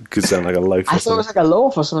of could sound like a loaf. I thought it was like a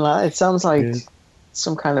loaf or something like that. It sounds like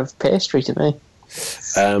some kind of pastry to me.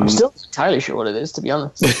 I'm still not entirely sure what it is, to be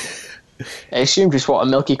honest. I assume just a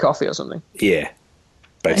milky coffee or something. Yeah.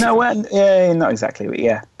 Basically. No, not exactly, but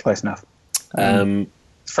yeah, close enough.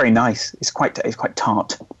 It's very nice. It's quite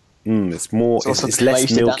tart. It's more. It's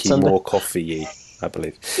less milky, more coffee-y, I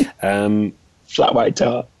believe. Flat white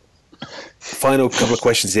tart. Final couple of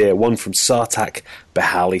questions here. One from Sartak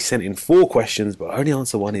Behal. He sent in 4 questions, but only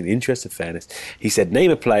answer one in the interest of fairness. He said,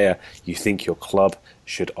 name a player you think your club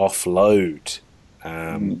should offload.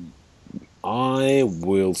 I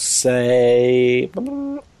will say...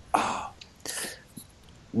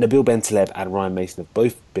 Nabil Bentaleb and Ryan Mason have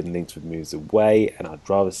both been linked with moves away, and I'd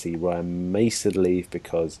rather see Ryan Mason leave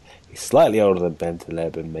because he's slightly older than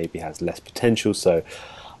Bentaleb and maybe has less potential, so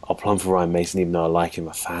I'll plumb for Ryan Mason even though I like him,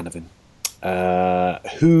 I'm a fan of him.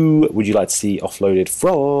 Who would you like to see offloaded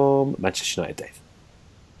from Manchester United, Dave?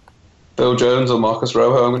 Phil Jones or Marcus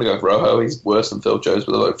Rojo? I'm going to go with Rojo. He's worse than Phil Jones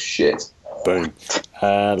with a load of shit. Boom.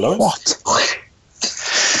 Lawrence? What?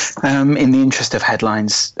 In the interest of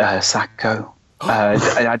headlines, Sakho.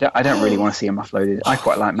 I don't really want to see him offloaded. I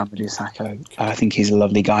quite like Mamadou Sakho. I think he's a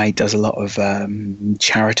lovely guy. He does a lot of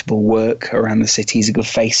charitable work around the city. He's a good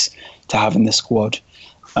face to have in the squad.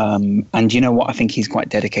 And you know what? I think he's quite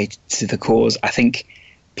dedicated to the cause. I think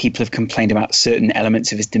people have complained about certain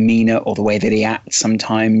elements of his demeanour or the way that he acts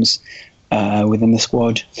sometimes within the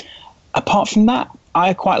squad. Apart from that,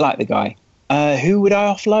 I quite like the guy. Who would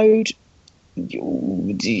I offload?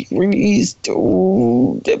 It's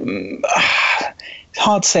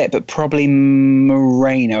hard to say it, but probably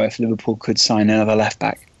Moreno if Liverpool could sign another left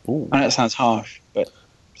back. I know it sounds harsh, but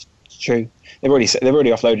it's true. They've already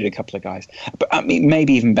offloaded a couple of guys, but I mean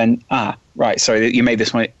maybe even Ben. Right, sorry, you made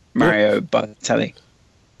this one, Mario Balotelli.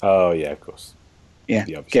 Oh yeah, of course. Yeah,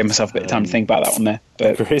 gave myself a bit of time to think about that one there,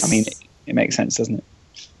 but Chris? I mean it makes sense, doesn't it?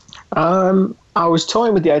 I was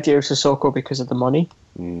toying with the idea of Sissoko because of the money.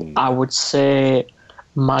 I would say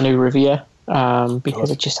Manu Rivia because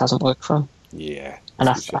it just hasn't worked for him. Yeah, and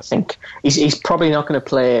I think he's probably not going to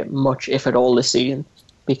play much, if at all, this season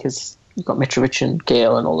because you've got Mitrovic and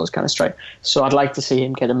Gale and all those kind of strikers. So I'd like to see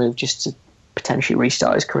him get a move just to potentially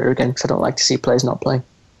restart his career again because I don't like to see players not playing.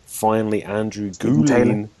 Finally, Andrew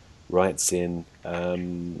Goulin writes in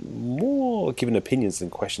more giving opinions than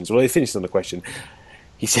questions. Well, he finished on the question.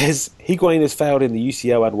 He says, Higuain has failed in the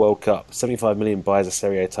UCL and World Cup. 75 million buys a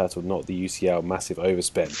Serie A title, not the UCL. Massive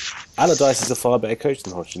overspend. Allardyce is a far better coach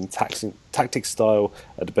than Hodgson. Tactics style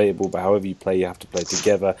are debatable, but however you play, you have to play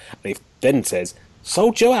together. And he then says,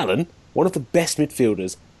 sold Joe Allen, one of the best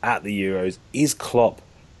midfielders at the Euros. Is Klopp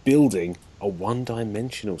building a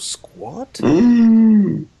one-dimensional squad?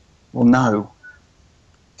 Well, no.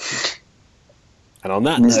 And on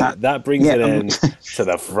that note, that brings an end to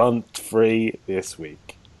the front three this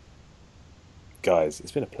week. Guys,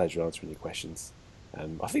 it's been a pleasure answering your questions.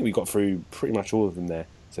 I think we got through pretty much all of them there.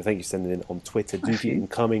 So thank you for sending in on Twitter. Do keep them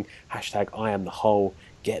coming. #IamTheWhole.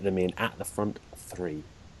 Get them in at the front three.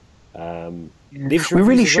 We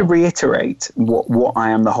really should reiterate what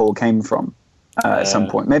I Am the Whole came from at some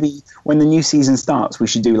point. Maybe when the new season starts, we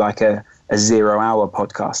should do like a 0 hour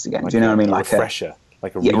podcast again. Do you know what I mean? Like a refresher.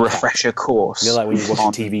 Like a refresher course. You know, like when you watch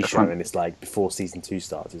a TV show and it's like before season 2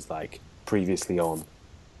 starts, it's like previously on.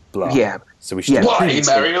 Blah. Yeah. So we should. Why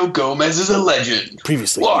Mario Gomez is a legend?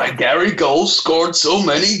 Previously. Why Gary Gold scored so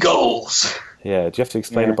many goals? Yeah. Do you have to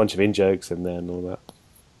explain a bunch of in jokes and then all that?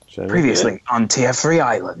 Previously on Tier 3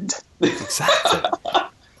 Island. Exactly.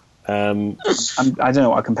 I don't know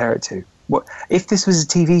what I compare it to. What if this was a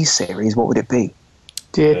TV series? What would it be?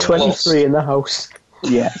 Tier 23 in the house.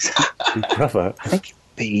 Yeah. Brother. I think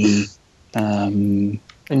it'd be. And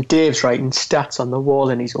Dave's writing stats on the wall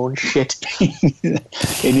in his own shit.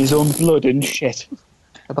 In his own blood and shit.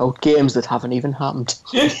 About games that haven't even happened.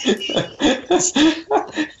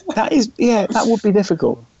 That would be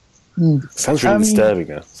difficult. Sounds really disturbing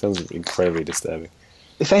now. Sounds incredibly disturbing.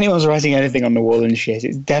 If anyone's writing anything on the wall and shit,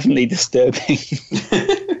 it's definitely disturbing.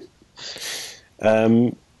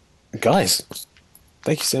 Guys,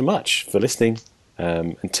 thank you so much for listening.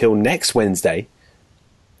 Until next Wednesday,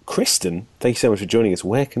 Kristen, thank you so much for joining us.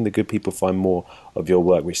 Where can the good people find more of your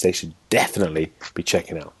work, which they should definitely be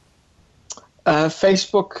checking out?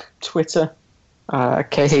 Facebook, Twitter,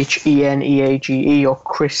 KHENEAGE or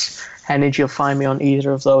Chris Hennig. You'll find me on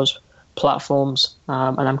either of those platforms.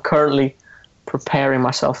 And I'm currently preparing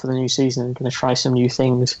myself for the new season and going to try some new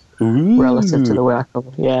things relative to the way I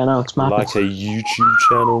cover. Yeah, no, it's mad. Like a YouTube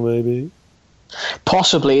channel, maybe?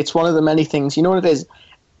 Possibly. It's one of the many things. You know what it is?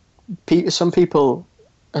 Some people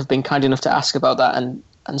have been kind enough to ask about that and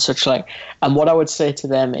such like. And what I would say to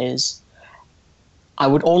them is, I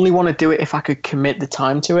would only want to do it if I could commit the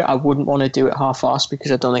time to it. I wouldn't want to do it half-assed because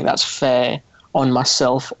I don't think that's fair on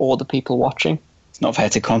myself or the people watching. It's not fair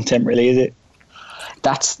to content, really, is it?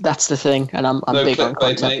 That's the thing, and I'm big on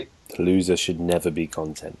content. Mate. Loser should never be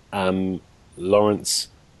content. Lawrence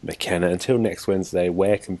McKenna, until next Wednesday,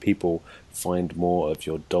 where can people find more of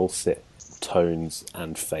your dulcet tones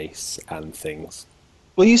and face and things?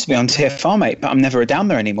 Well, you used to be on TFR, mate, but I'm never down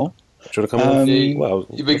there anymore. Do you want to come on? Well,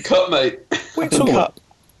 you've been cut, mate.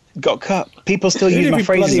 Got cut. People still use my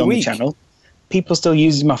phrases on the channel. People still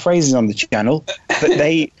use my phrases on the channel, but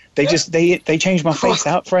they changed my face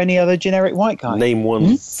out for any other generic white guy. Name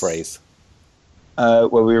one phrase. Well,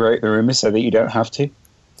 we wrote the rumour so that you don't have to.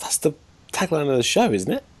 That's the tagline of the show,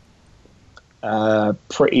 isn't it?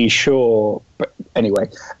 Pretty sure. But anyway.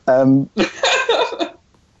 No,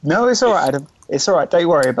 it's all right, Adam. It's all right. Don't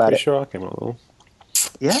worry about it. Sure I came up with one.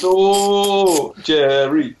 Yeah. Oh,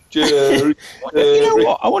 Jerry. You know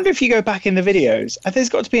what? I wonder if you go back in the videos. There's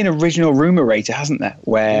got to be an original rumour rater, hasn't there?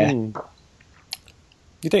 Where you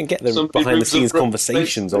don't get the behind-the-scenes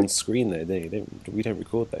conversations on screen, though, do you? We don't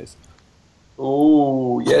record those.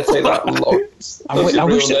 Oh, yeah, take that, Lawrence. I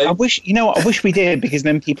wish. You know what? I wish we did, because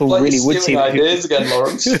then people like really would see ideas again,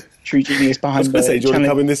 Lawrence. True genius behind the channel. Do you want to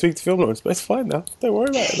come in this week to film, Lawrence? But it's fine now. Don't worry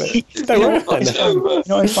about it, mate. Don't worry about it.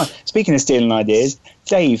 No, it's fine. Speaking of stealing ideas,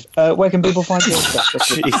 Dave, where can people find your stuff?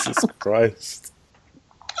 Jesus Christ!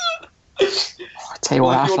 I tell you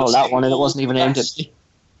what, I felt that one, and it wasn't even aimed at me.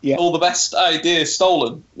 Yeah. All the best ideas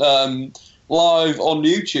stolen. Live on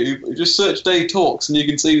YouTube, just search Dave Talks and you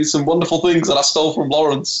can see some wonderful things that I stole from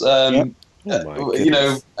Lawrence. You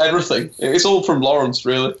know, everything. It's all from Lawrence,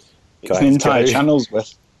 really. It's an entire channel's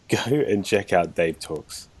worth. Go and check out Dave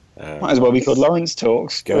Talks. Might as well be called Lawrence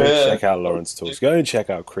Talks. Go and check out Lawrence Talks. Go and check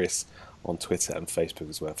out Chris on Twitter and Facebook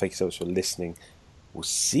as well. Thank you so much for listening. We'll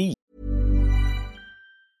see you.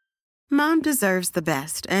 Mom deserves the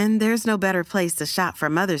best, and there's no better place to shop for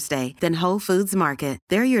Mother's Day than Whole Foods Market.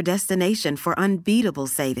 They're your destination for unbeatable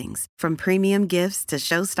savings, from premium gifts to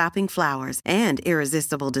show-stopping flowers and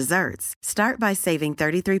irresistible desserts. Start by saving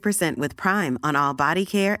 33% with Prime on all body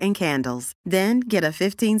care and candles. Then get a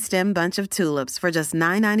 15-stem bunch of tulips for just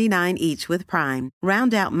 $9.99 each with Prime.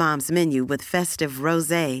 Round out Mom's menu with festive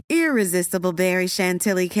rosé, irresistible berry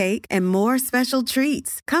chantilly cake, and more special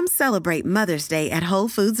treats. Come celebrate Mother's Day at Whole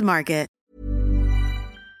Foods Market.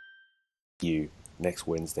 You next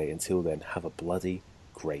Wednesday. Until then, have a bloody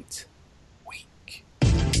great